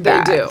back like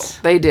that.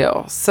 They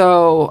do.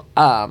 So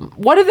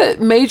one of the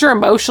major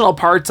emotional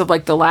parts of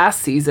like the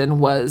last season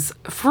was,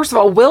 first of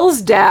all,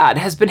 Will's dad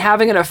has been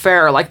having an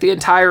affair like the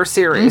entire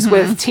series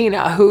with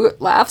Tina, who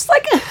laughs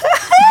like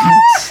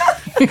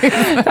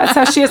that's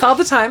how she is all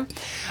the time.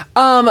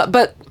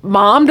 But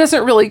mom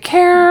doesn't really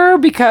care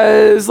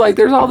because like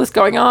there's all this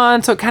going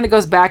on, so it kind of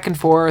goes back and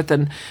forth.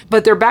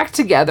 But they're back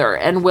together,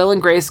 and Will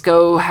and Grace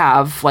go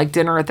have like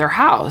dinner at their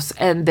house,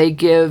 and they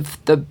give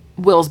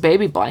Will's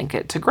baby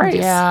blanket to Grace.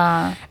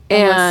 Yeah.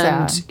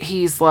 And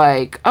he's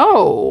like,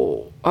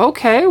 "Oh,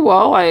 okay,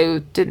 well, I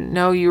didn't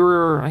know you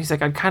were," he's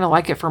like, "I'd kind of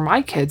like it for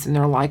my kids." And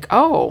they're like,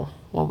 "Oh,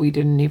 well, we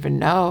didn't even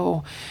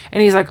know."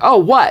 And he's like, "Oh,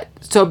 what?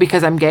 So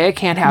because I'm gay, I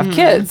can't have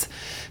kids."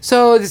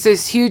 So there's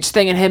this huge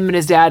thing, and him and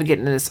his dad get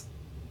in this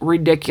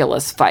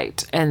ridiculous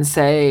fight and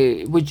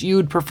say,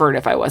 you'd prefer it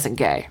if I wasn't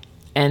gay?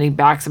 And he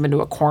backs him into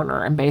a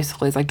corner and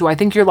basically is like, "Do I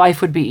think your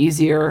life would be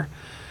easier?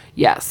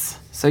 Yes.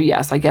 So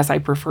yes, I guess I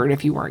prefer it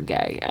if you weren't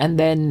gay." And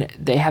then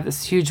they have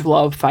this huge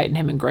love fight, and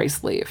him and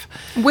Grace leave.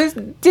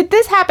 Did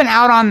this happen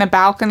out on the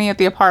balcony at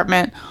the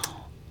apartment?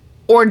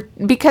 Or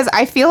because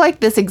I feel like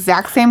this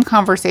exact same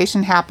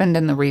conversation happened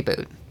in the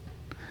reboot.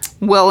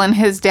 Will and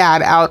his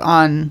dad out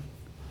on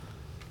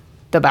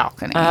the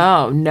balcony.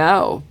 Oh,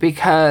 no,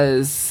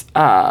 because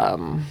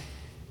okay,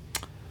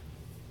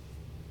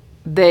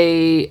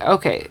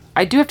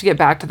 I do have to get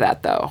back to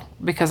that though,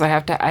 because I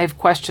have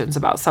questions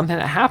about something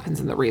that happens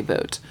in the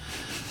reboot.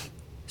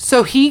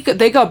 So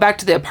they go back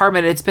to the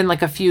apartment. It's been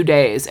like a few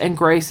days, and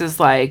Grace is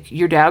like,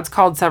 "Your dad's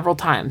called several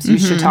times. You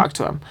should talk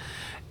to him."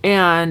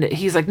 And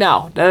he's like,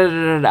 "No, da da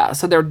da da da."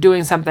 So they're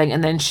doing something,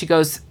 and then she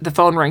goes, the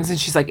phone rings, and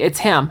she's like,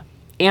 "It's him.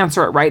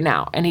 Answer it right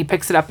now." And he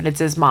picks it up, and it's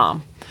his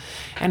mom.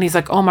 And he's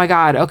like, "Oh my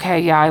God, okay,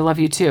 yeah, I love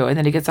you too." And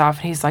then he gets off,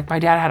 and he's like, "My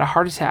dad had a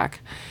heart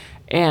attack."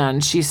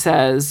 And she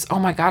says, "Oh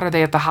my God, are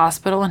they at the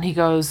hospital?" And he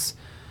goes,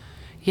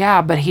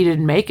 "Yeah, but he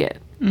didn't make it."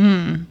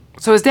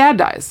 So his dad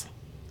dies.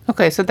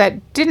 Okay, so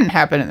that didn't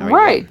happen in the reboot.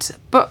 Right.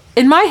 But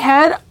in my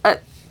head,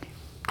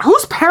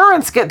 whose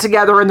parents get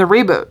together in the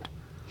reboot?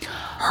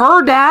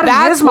 Her dad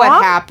and his mom? That's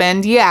what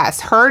happened.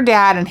 Yes, her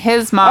dad and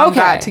his mom Okay.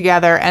 got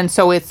together, and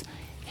so it's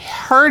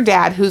her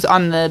dad who's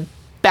on the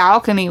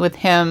balcony with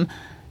him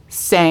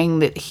saying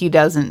that he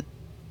doesn't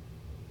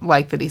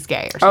like that he's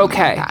gay or something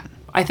like that.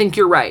 I think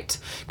you're right.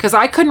 Because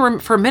I couldn't,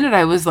 for a minute,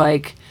 I was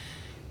like,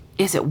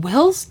 is it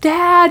Will's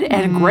dad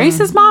and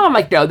Grace's mom? I'm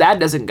like, no, that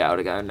doesn't go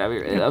together.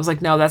 I was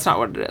like, no, that's not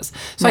what it is.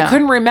 So I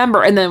couldn't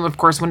remember. And then, of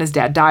course, when his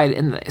dad died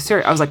in the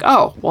series, I was like,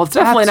 oh, well, it's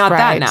definitely not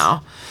that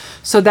now.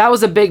 So that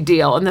was a big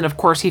deal. And then, of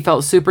course, he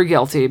felt super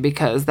guilty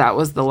because that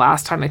was the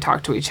last time they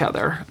talked to each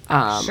other.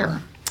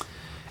 Sure.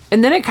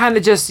 And then it kind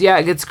of just,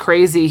 it gets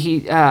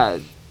crazy.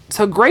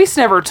 So Grace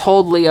never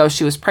told Leo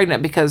she was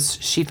pregnant because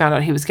she found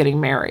out he was getting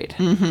married.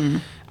 Mm-hmm.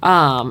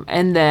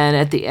 And then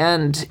at the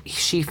end,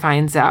 she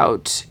finds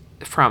out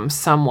from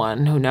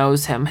someone who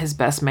knows him, his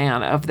best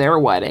man, of their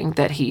wedding,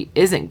 that he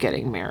isn't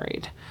getting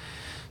married.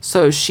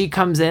 So she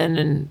comes in,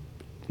 and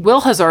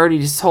Will has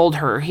already told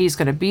her he's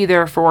going to be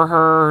there for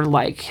her,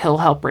 like he'll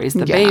help raise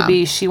the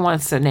baby. She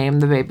wants to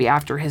name the baby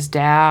after his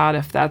dad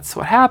if that's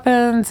what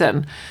happens.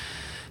 And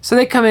so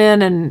they come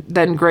in, and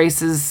then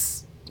Grace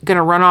is going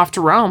to run off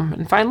to Rome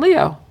and find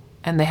Leo.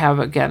 And they have,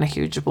 again, a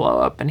huge blow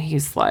up, and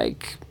he's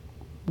like,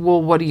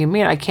 well, what do you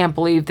mean? I can't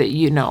believe that,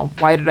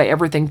 why did I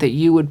ever think that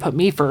you would put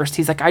me first?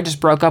 He's like, I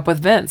just broke up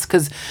with Vince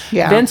because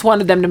Vince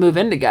wanted them to move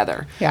in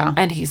together. Yeah.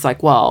 And he's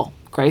like, well,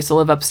 Grace will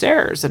live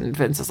upstairs. And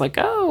Vince is like,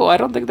 oh, I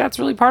don't think that's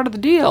really part of the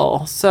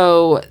deal.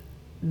 So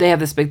they have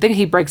this big thing.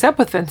 He breaks up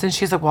with Vince, and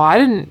she's like, well, I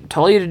didn't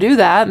tell you to do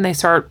that. And they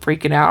start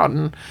freaking out.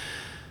 And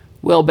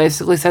Will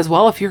basically says,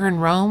 well, if you're in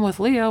Rome with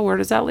Leo, where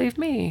does that leave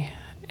me?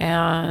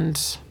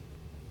 And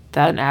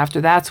then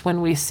after that's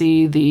when we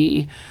see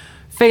the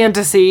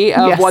fantasy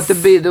of what the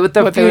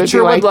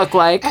future would look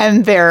like.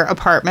 And their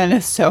apartment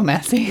is so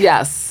messy.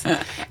 Yes.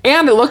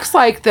 And it looks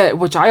like that,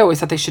 which I always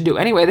thought they should do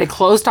anyway, they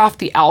closed off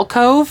the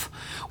alcove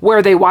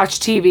where they watch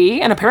TV,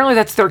 and apparently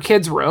that's their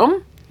kid's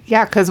room.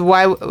 Yeah, because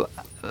why...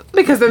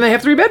 Because then they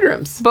have 3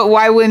 bedrooms. But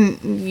why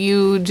wouldn't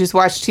you just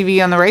watch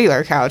TV on the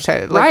regular couch?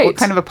 Like, what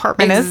kind of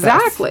apartment is this?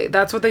 Exactly.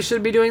 That's what they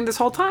should be doing this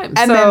whole time.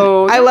 And then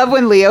I love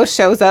when Leo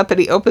shows up and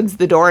he opens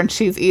the door and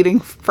she's eating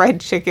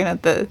fried chicken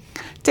at the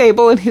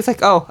table. And he's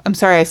like, oh, I'm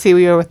sorry. I see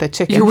you're with the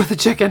chicken. You're with the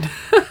chicken.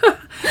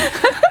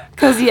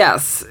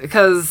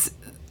 Because,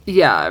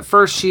 at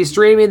first she's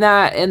dreaming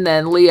that. And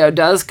then Leo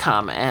does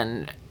come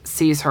and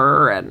sees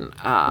her.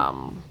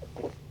 And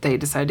they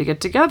decide to get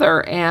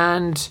together.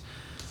 And...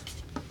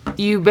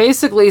 you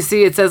basically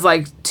see it says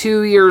like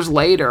 2 years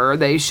later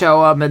they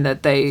show them and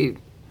that they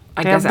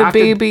guess have the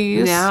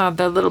babies. Yeah,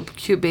 the little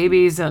cute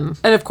babies. And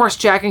of course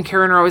Jack and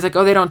Karen are always like,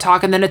 oh, they don't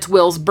talk. And then it's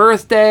Will's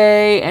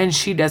birthday and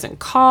she doesn't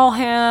call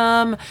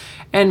him.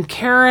 And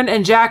Karen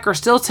and Jack are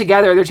still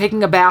together. They're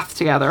taking a bath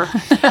together.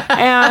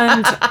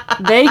 And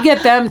they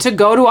get them to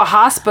go to a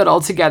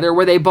hospital together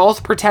where they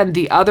both pretend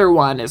the other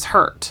one is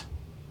hurt.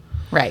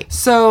 Right.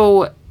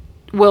 So...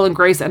 Will and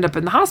Grace end up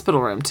in the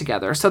hospital room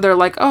together. So they're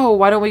like, oh,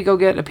 why don't we go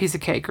get a piece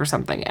of cake or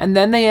something? And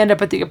then they end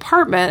up at the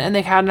apartment and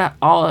they're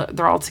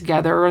all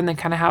together and they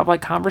kind of have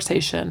like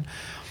conversation.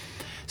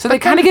 So they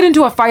kind of get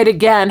into a fight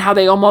again, how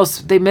they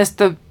missed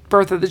the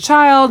birth of the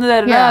child. And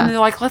they're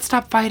like, let's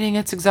stop fighting.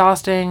 It's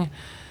exhausting.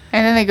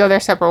 And then they go their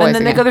separate ways. And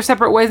then they go their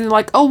separate ways and they're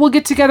like, oh, we'll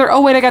get together. Oh,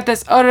 wait, I got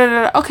this. Oh,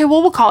 no. Okay,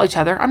 well, we'll call each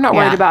other. I'm not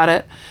worried about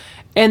it.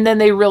 And then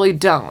they really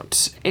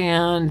don't.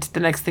 And the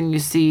next thing you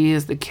see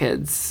is the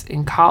kids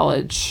in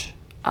college.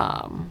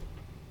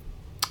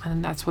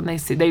 And that's when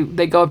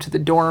they go up to the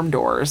dorm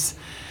doors.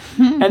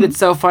 And it's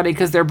so funny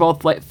because they're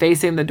both like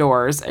facing the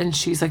doors. And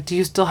she's like, do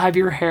you still have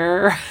your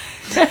hair?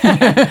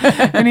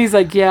 And he's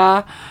like,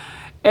 yeah.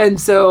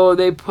 And so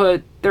they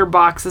put their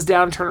boxes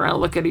down, turn around,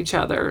 look at each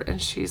other.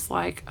 And she's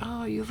like,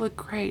 oh, you look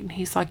great. And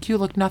he's like, you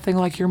look nothing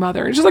like your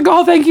mother. And she's like,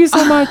 oh, thank you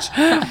so much.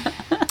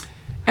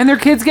 And their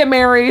kids get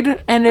married,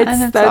 and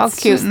that's all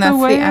cute, and that's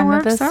the end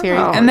of the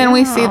series. And then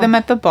we see them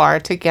at the bar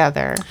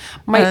together.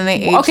 And then they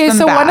age them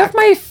back. One of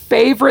my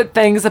favorite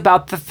things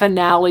about the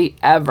finale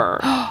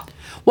ever.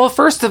 Well,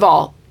 first of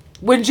all,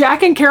 when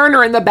Jack and Karen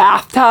are in the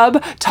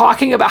bathtub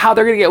talking about how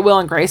they're going to get Will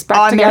and Grace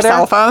back together.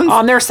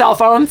 On their cell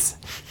phones,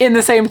 in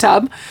the same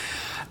tub.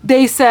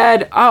 They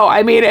said, oh,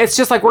 I mean, it's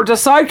just like we're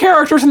just side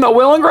characters in the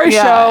Will and Grace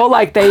show.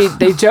 Like,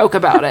 they joke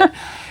about it.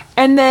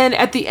 And then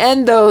at the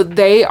end, though,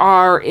 they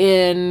are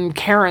in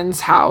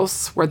Karen's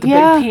house where the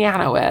big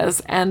piano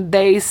is, and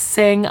they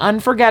sing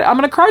Unforgettable. I'm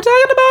going to cry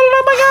talking about it.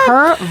 Oh, my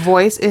God. Her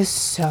voice is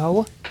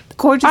so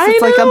gorgeous.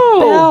 It's like a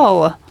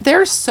bell.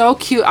 They're so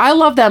cute. I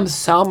love them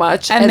so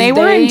much. And they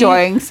were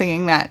enjoying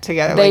singing that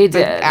together. They like,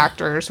 did. The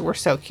actors were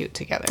so cute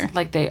together.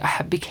 Like, they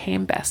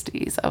became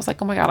besties. I was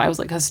like, oh, my God. I was,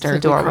 like,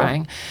 hysterically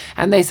crying.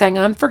 And they sang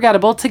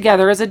Unforgettable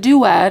together as a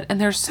duet, and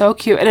they're so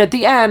cute. And at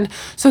the end,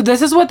 so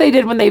this is what they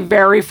did when they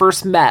very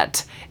first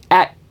met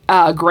at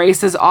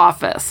Grace's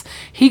office.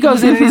 He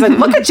goes in and he's like,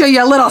 look at you,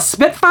 you little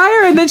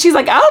spitfire. And then she's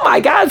like, oh, my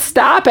God,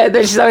 stop it. And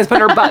then she's always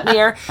putting her butt in the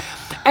air.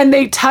 And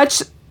they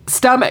touch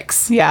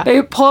stomachs. Yeah.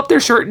 They pull up their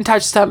shirt and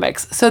touch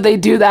stomachs. So they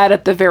do that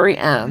at the very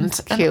end.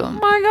 It's cute. And, oh,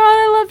 my God,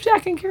 I love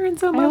Jack and Karen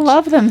so much. I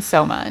love them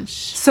so much.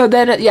 So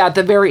then, at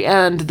the very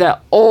end, the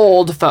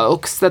old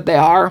folks that they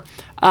are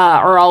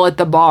all at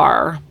the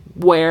bar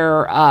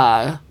where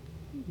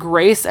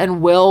Grace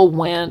and Will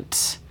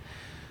went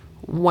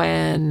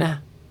when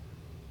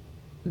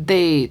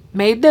they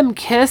made them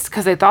kiss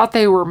because they thought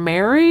they were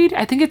married.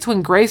 I think it's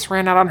when Grace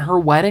ran out on her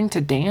wedding to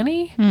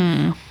Danny.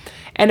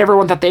 And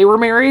everyone thought they were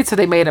married, so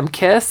they made them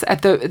kiss.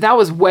 That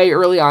was way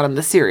early on in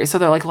the series. So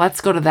they're like,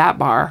 let's go to that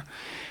bar.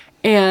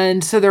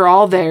 And so they're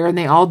all there, and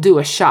they all do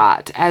a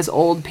shot as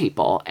old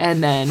people.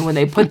 And then when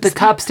they put the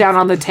cups down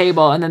on the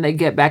table and then they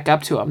get back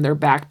up to them, they're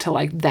back to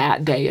like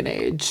that day and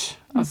age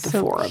of the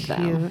four of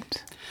them.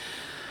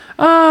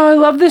 Oh, I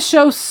love this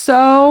show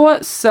so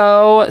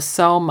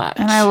much.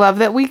 And I love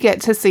that we get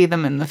to see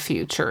them in the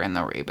future in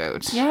the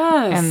reboot.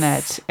 Yes. And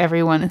that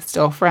everyone is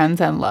still friends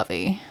and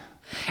lovey.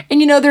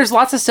 And, there's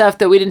lots of stuff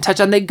that we didn't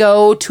touch on. They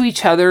go to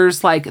each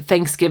other's, like,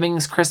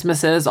 Thanksgivings,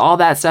 Christmases, all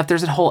that stuff.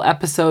 There's a whole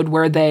episode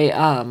where they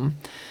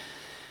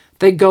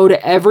go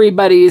to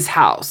everybody's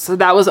house. So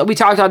that was, we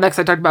talked on next,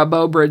 I talked about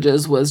Beau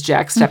Bridges was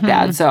Jack's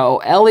stepdad. So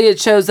Elliot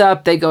shows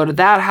up. They go to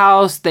that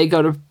house. They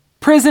go to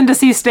prison to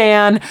see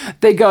Stan.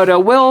 They go to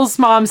Will's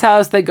mom's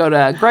house. They go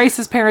to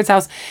Grace's parents'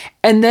 house.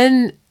 And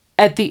then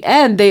at the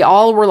end, they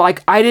all were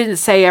like, I didn't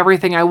say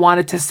everything I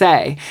wanted to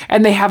say.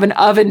 And they have an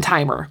oven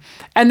timer.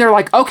 And they're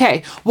like,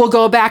 okay, we'll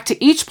go back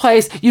to each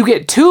place. You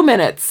get 2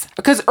 minutes.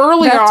 Because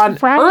early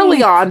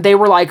on, they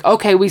were like,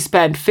 okay, we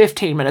spend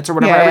 15 minutes or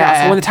whatever.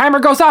 So when the timer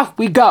goes off,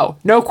 we go.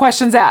 No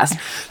questions asked.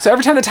 So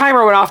every time the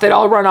timer went off, they'd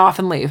all run off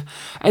and leave.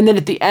 And then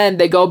at the end,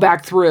 they go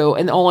back through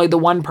and only the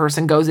one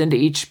person goes into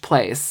each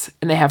place.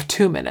 And they have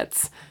 2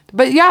 minutes.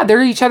 But yeah,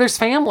 they're each other's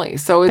family.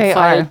 So it's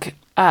like...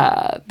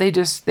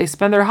 they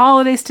spend their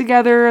holidays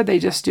together. They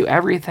just do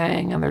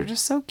everything, and they're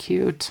just so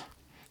cute.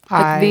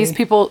 Like, these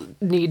people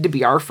need to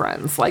be our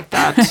friends. Like,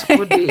 that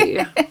would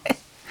be.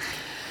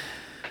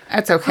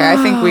 That's okay. I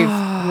think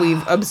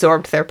we've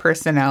absorbed their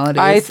personalities.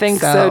 I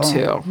think so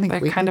too.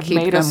 They kind of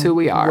made us who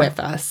we are with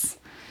us.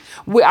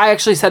 I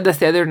actually said this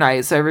the other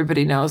night, so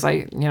everybody knows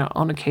I,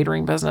 own a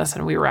catering business,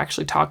 and we were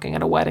actually talking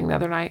at a wedding the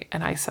other night,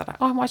 and I said,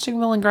 I'm watching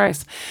Will and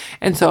Grace.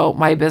 And so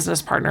my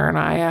business partner and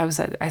I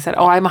said,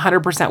 I'm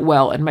 100%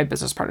 Will, and my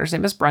business partner's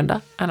name is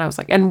Brenda. And I was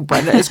like, and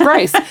Brenda is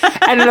Grace.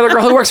 And another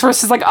girl who works for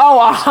us is like,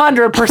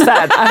 100%.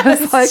 I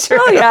was like, true.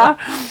 Oh yeah,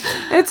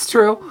 it's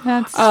true.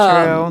 That's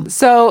true.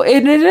 So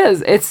it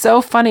is. It's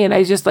so funny, and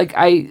I just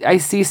I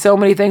see so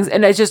many things,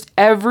 and it's just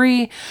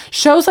every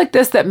shows like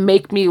this that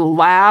make me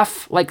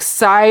laugh, like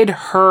side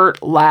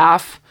hurt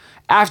laugh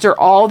after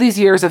all these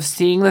years of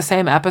seeing the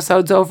same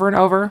episodes over and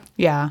over.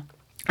 Yeah.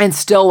 And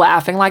still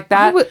laughing like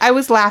that. I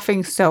was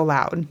laughing so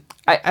loud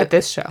at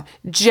this show.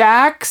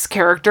 Jack's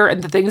character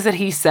and the things that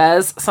he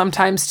says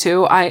sometimes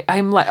too,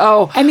 I'm like,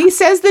 And he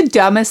says the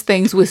dumbest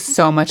things with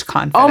so much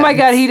confidence. Oh my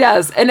God, he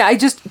does. And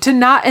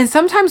and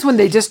sometimes when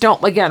they just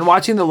don't, again,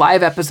 watching the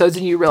live episodes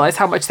and you realize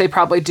how much they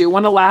probably do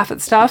want to laugh at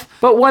stuff.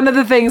 But one of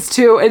the things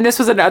too, and this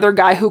was another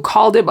guy who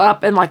called him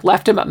up and like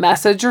left him a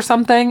message or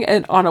something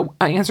and on an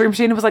answering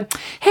machine and was like,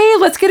 hey,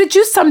 let's get a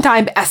juice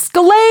sometime.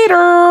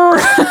 Escalator.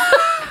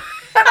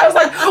 And I was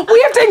like,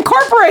 we have to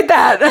incorporate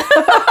that.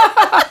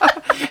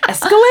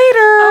 Escalator.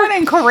 I want to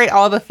incorporate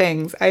all the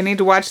things. I need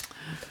to watch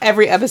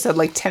every episode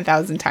like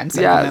 10,000 times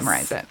so I can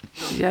memorize it.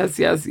 Yes.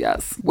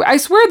 I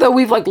swear though,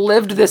 we've like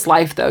lived this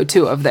life though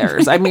too of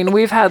theirs. I mean,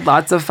 we've had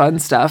lots of fun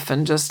stuff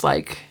and just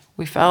like,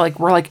 we felt like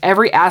we're like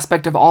every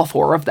aspect of all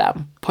four of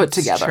them put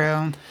together.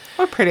 True.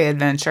 We're pretty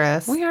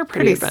adventurous. We are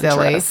pretty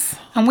adventurous.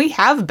 Silly. And we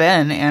have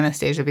been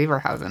Anastasia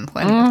Beaverhausen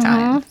plenty of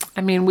times.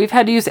 I mean, we've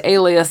had to use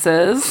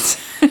aliases.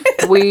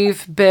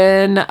 We've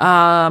been,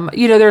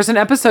 there's an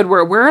episode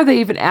where are they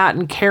even at?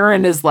 And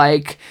Karen is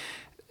like,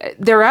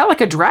 they're at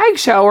like a drag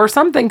show or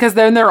something because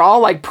then they're all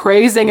like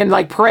praising and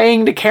like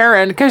praying to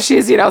Karen because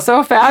she's,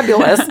 so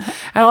fabulous.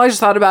 And all I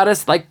just thought about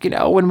is like,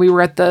 when we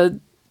were at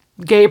the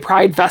Gay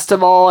Pride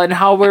Festival and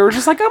how we were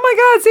just like, oh my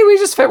God, see, we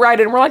just fit right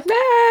in. We're like,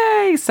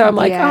 nay. So I'm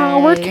like,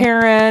 we're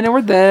Karen and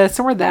we're this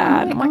and we're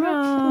that. I'm like, we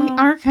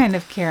are kind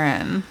of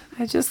Karen.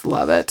 I just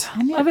love it.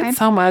 I love it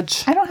so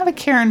much. I don't have a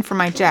Karen for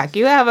my Jack.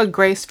 You have a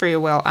Grace for your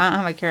Will. I don't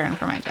have a Karen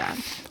for my Jack.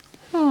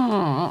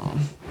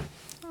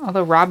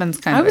 Although Robin's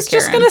kind of a Karen. I was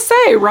just going to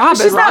say,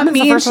 Robin. She's not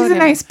mean. She's a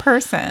nice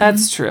person.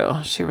 That's true.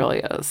 She really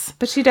is.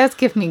 But she does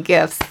give me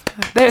gifts.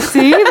 There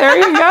you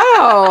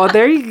go.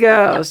 There you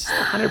go.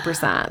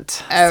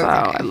 100%. Okay. So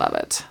I love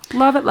it.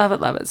 Love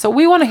it. So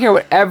we want to hear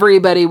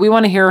we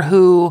want to hear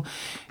who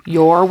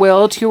your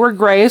Will to your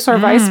Grace or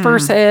vice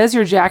versa is,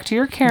 your Jack to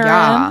your Karen.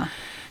 Yeah.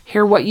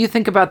 Hear what you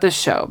think about this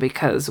show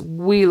because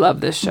we love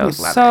this show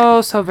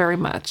so very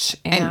much.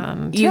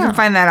 And you can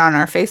find that on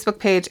our Facebook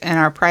page and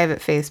our private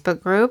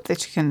Facebook group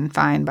that you can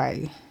find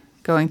by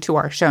going to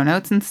our show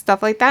notes and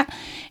stuff like that.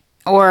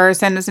 Or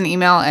send us an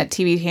email at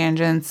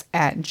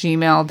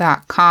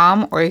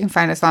tvtangents@gmail.com. Or you can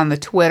find us on the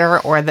Twitter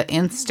or the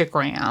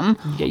Instagram.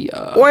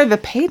 Yeah. Or the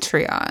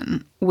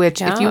Patreon,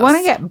 which if you want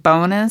to get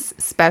bonus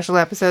special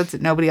episodes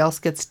that nobody else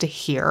gets to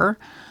hear,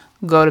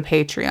 go to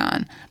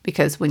Patreon.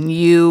 Because when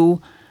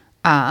you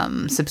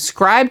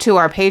subscribe to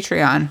our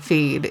Patreon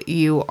feed,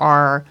 you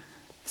are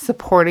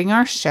supporting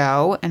our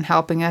show and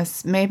helping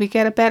us maybe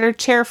get a better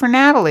chair for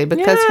Natalie,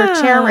 because her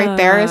chair right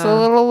there is a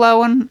little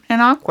low and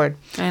awkward.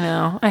 I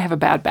know. I have a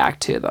bad back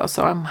too, though,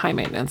 so I'm high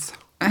maintenance.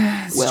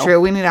 It's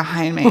true. We need a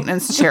high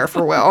maintenance chair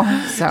for Will.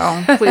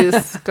 So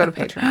please go to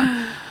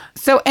Patreon.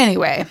 So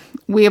anyway,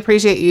 we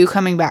appreciate you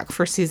coming back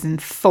for season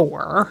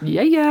 4.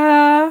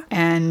 Yeah.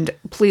 And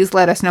please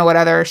let us know what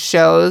other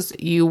shows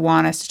you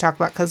want us to talk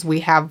about, because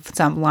we have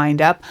some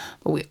lined up.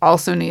 But we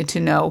also need to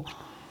know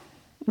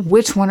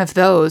which one of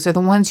those are the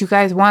ones you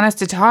guys want us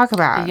to talk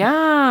about.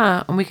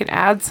 Yeah. And we can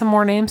add some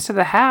more names to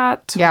the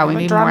hat. Yeah, we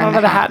need more in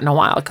the hat in a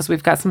while because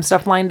we've got some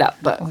stuff lined up.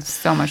 But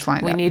so much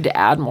lined up. We need to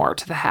add more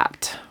to the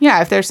hat.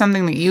 Yeah, if there's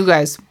something that you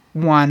guys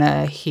want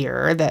to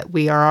hear that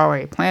we are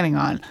already planning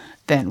on,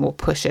 then we'll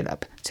push it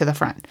up to the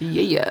front.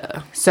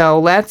 Yeah. So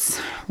let's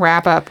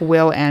wrap up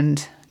Will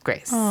and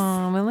Grace.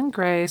 Oh, Will and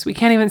Grace. We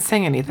can't even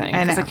sing anything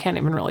because I can't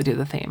even really do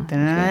the theme.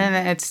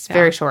 It's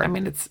very short. I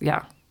mean, it's,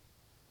 yeah.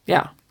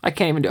 Yeah, I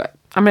can't even do it.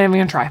 I'm not even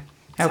going to try.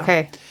 So.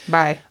 Okay,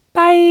 bye.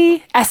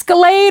 Bye.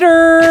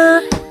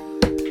 Escalator.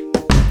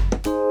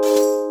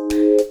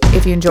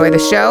 If you enjoy the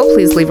show,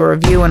 please leave a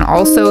review and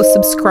also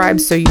subscribe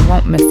so you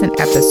won't miss an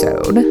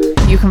episode.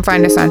 You can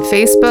find us on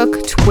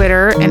Facebook,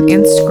 Twitter, and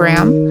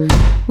Instagram.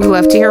 We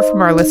love to hear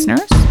from our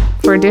listeners.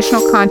 For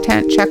additional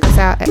content, check us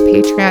out at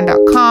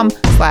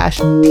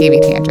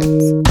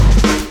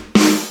patreon.com/tvtangents.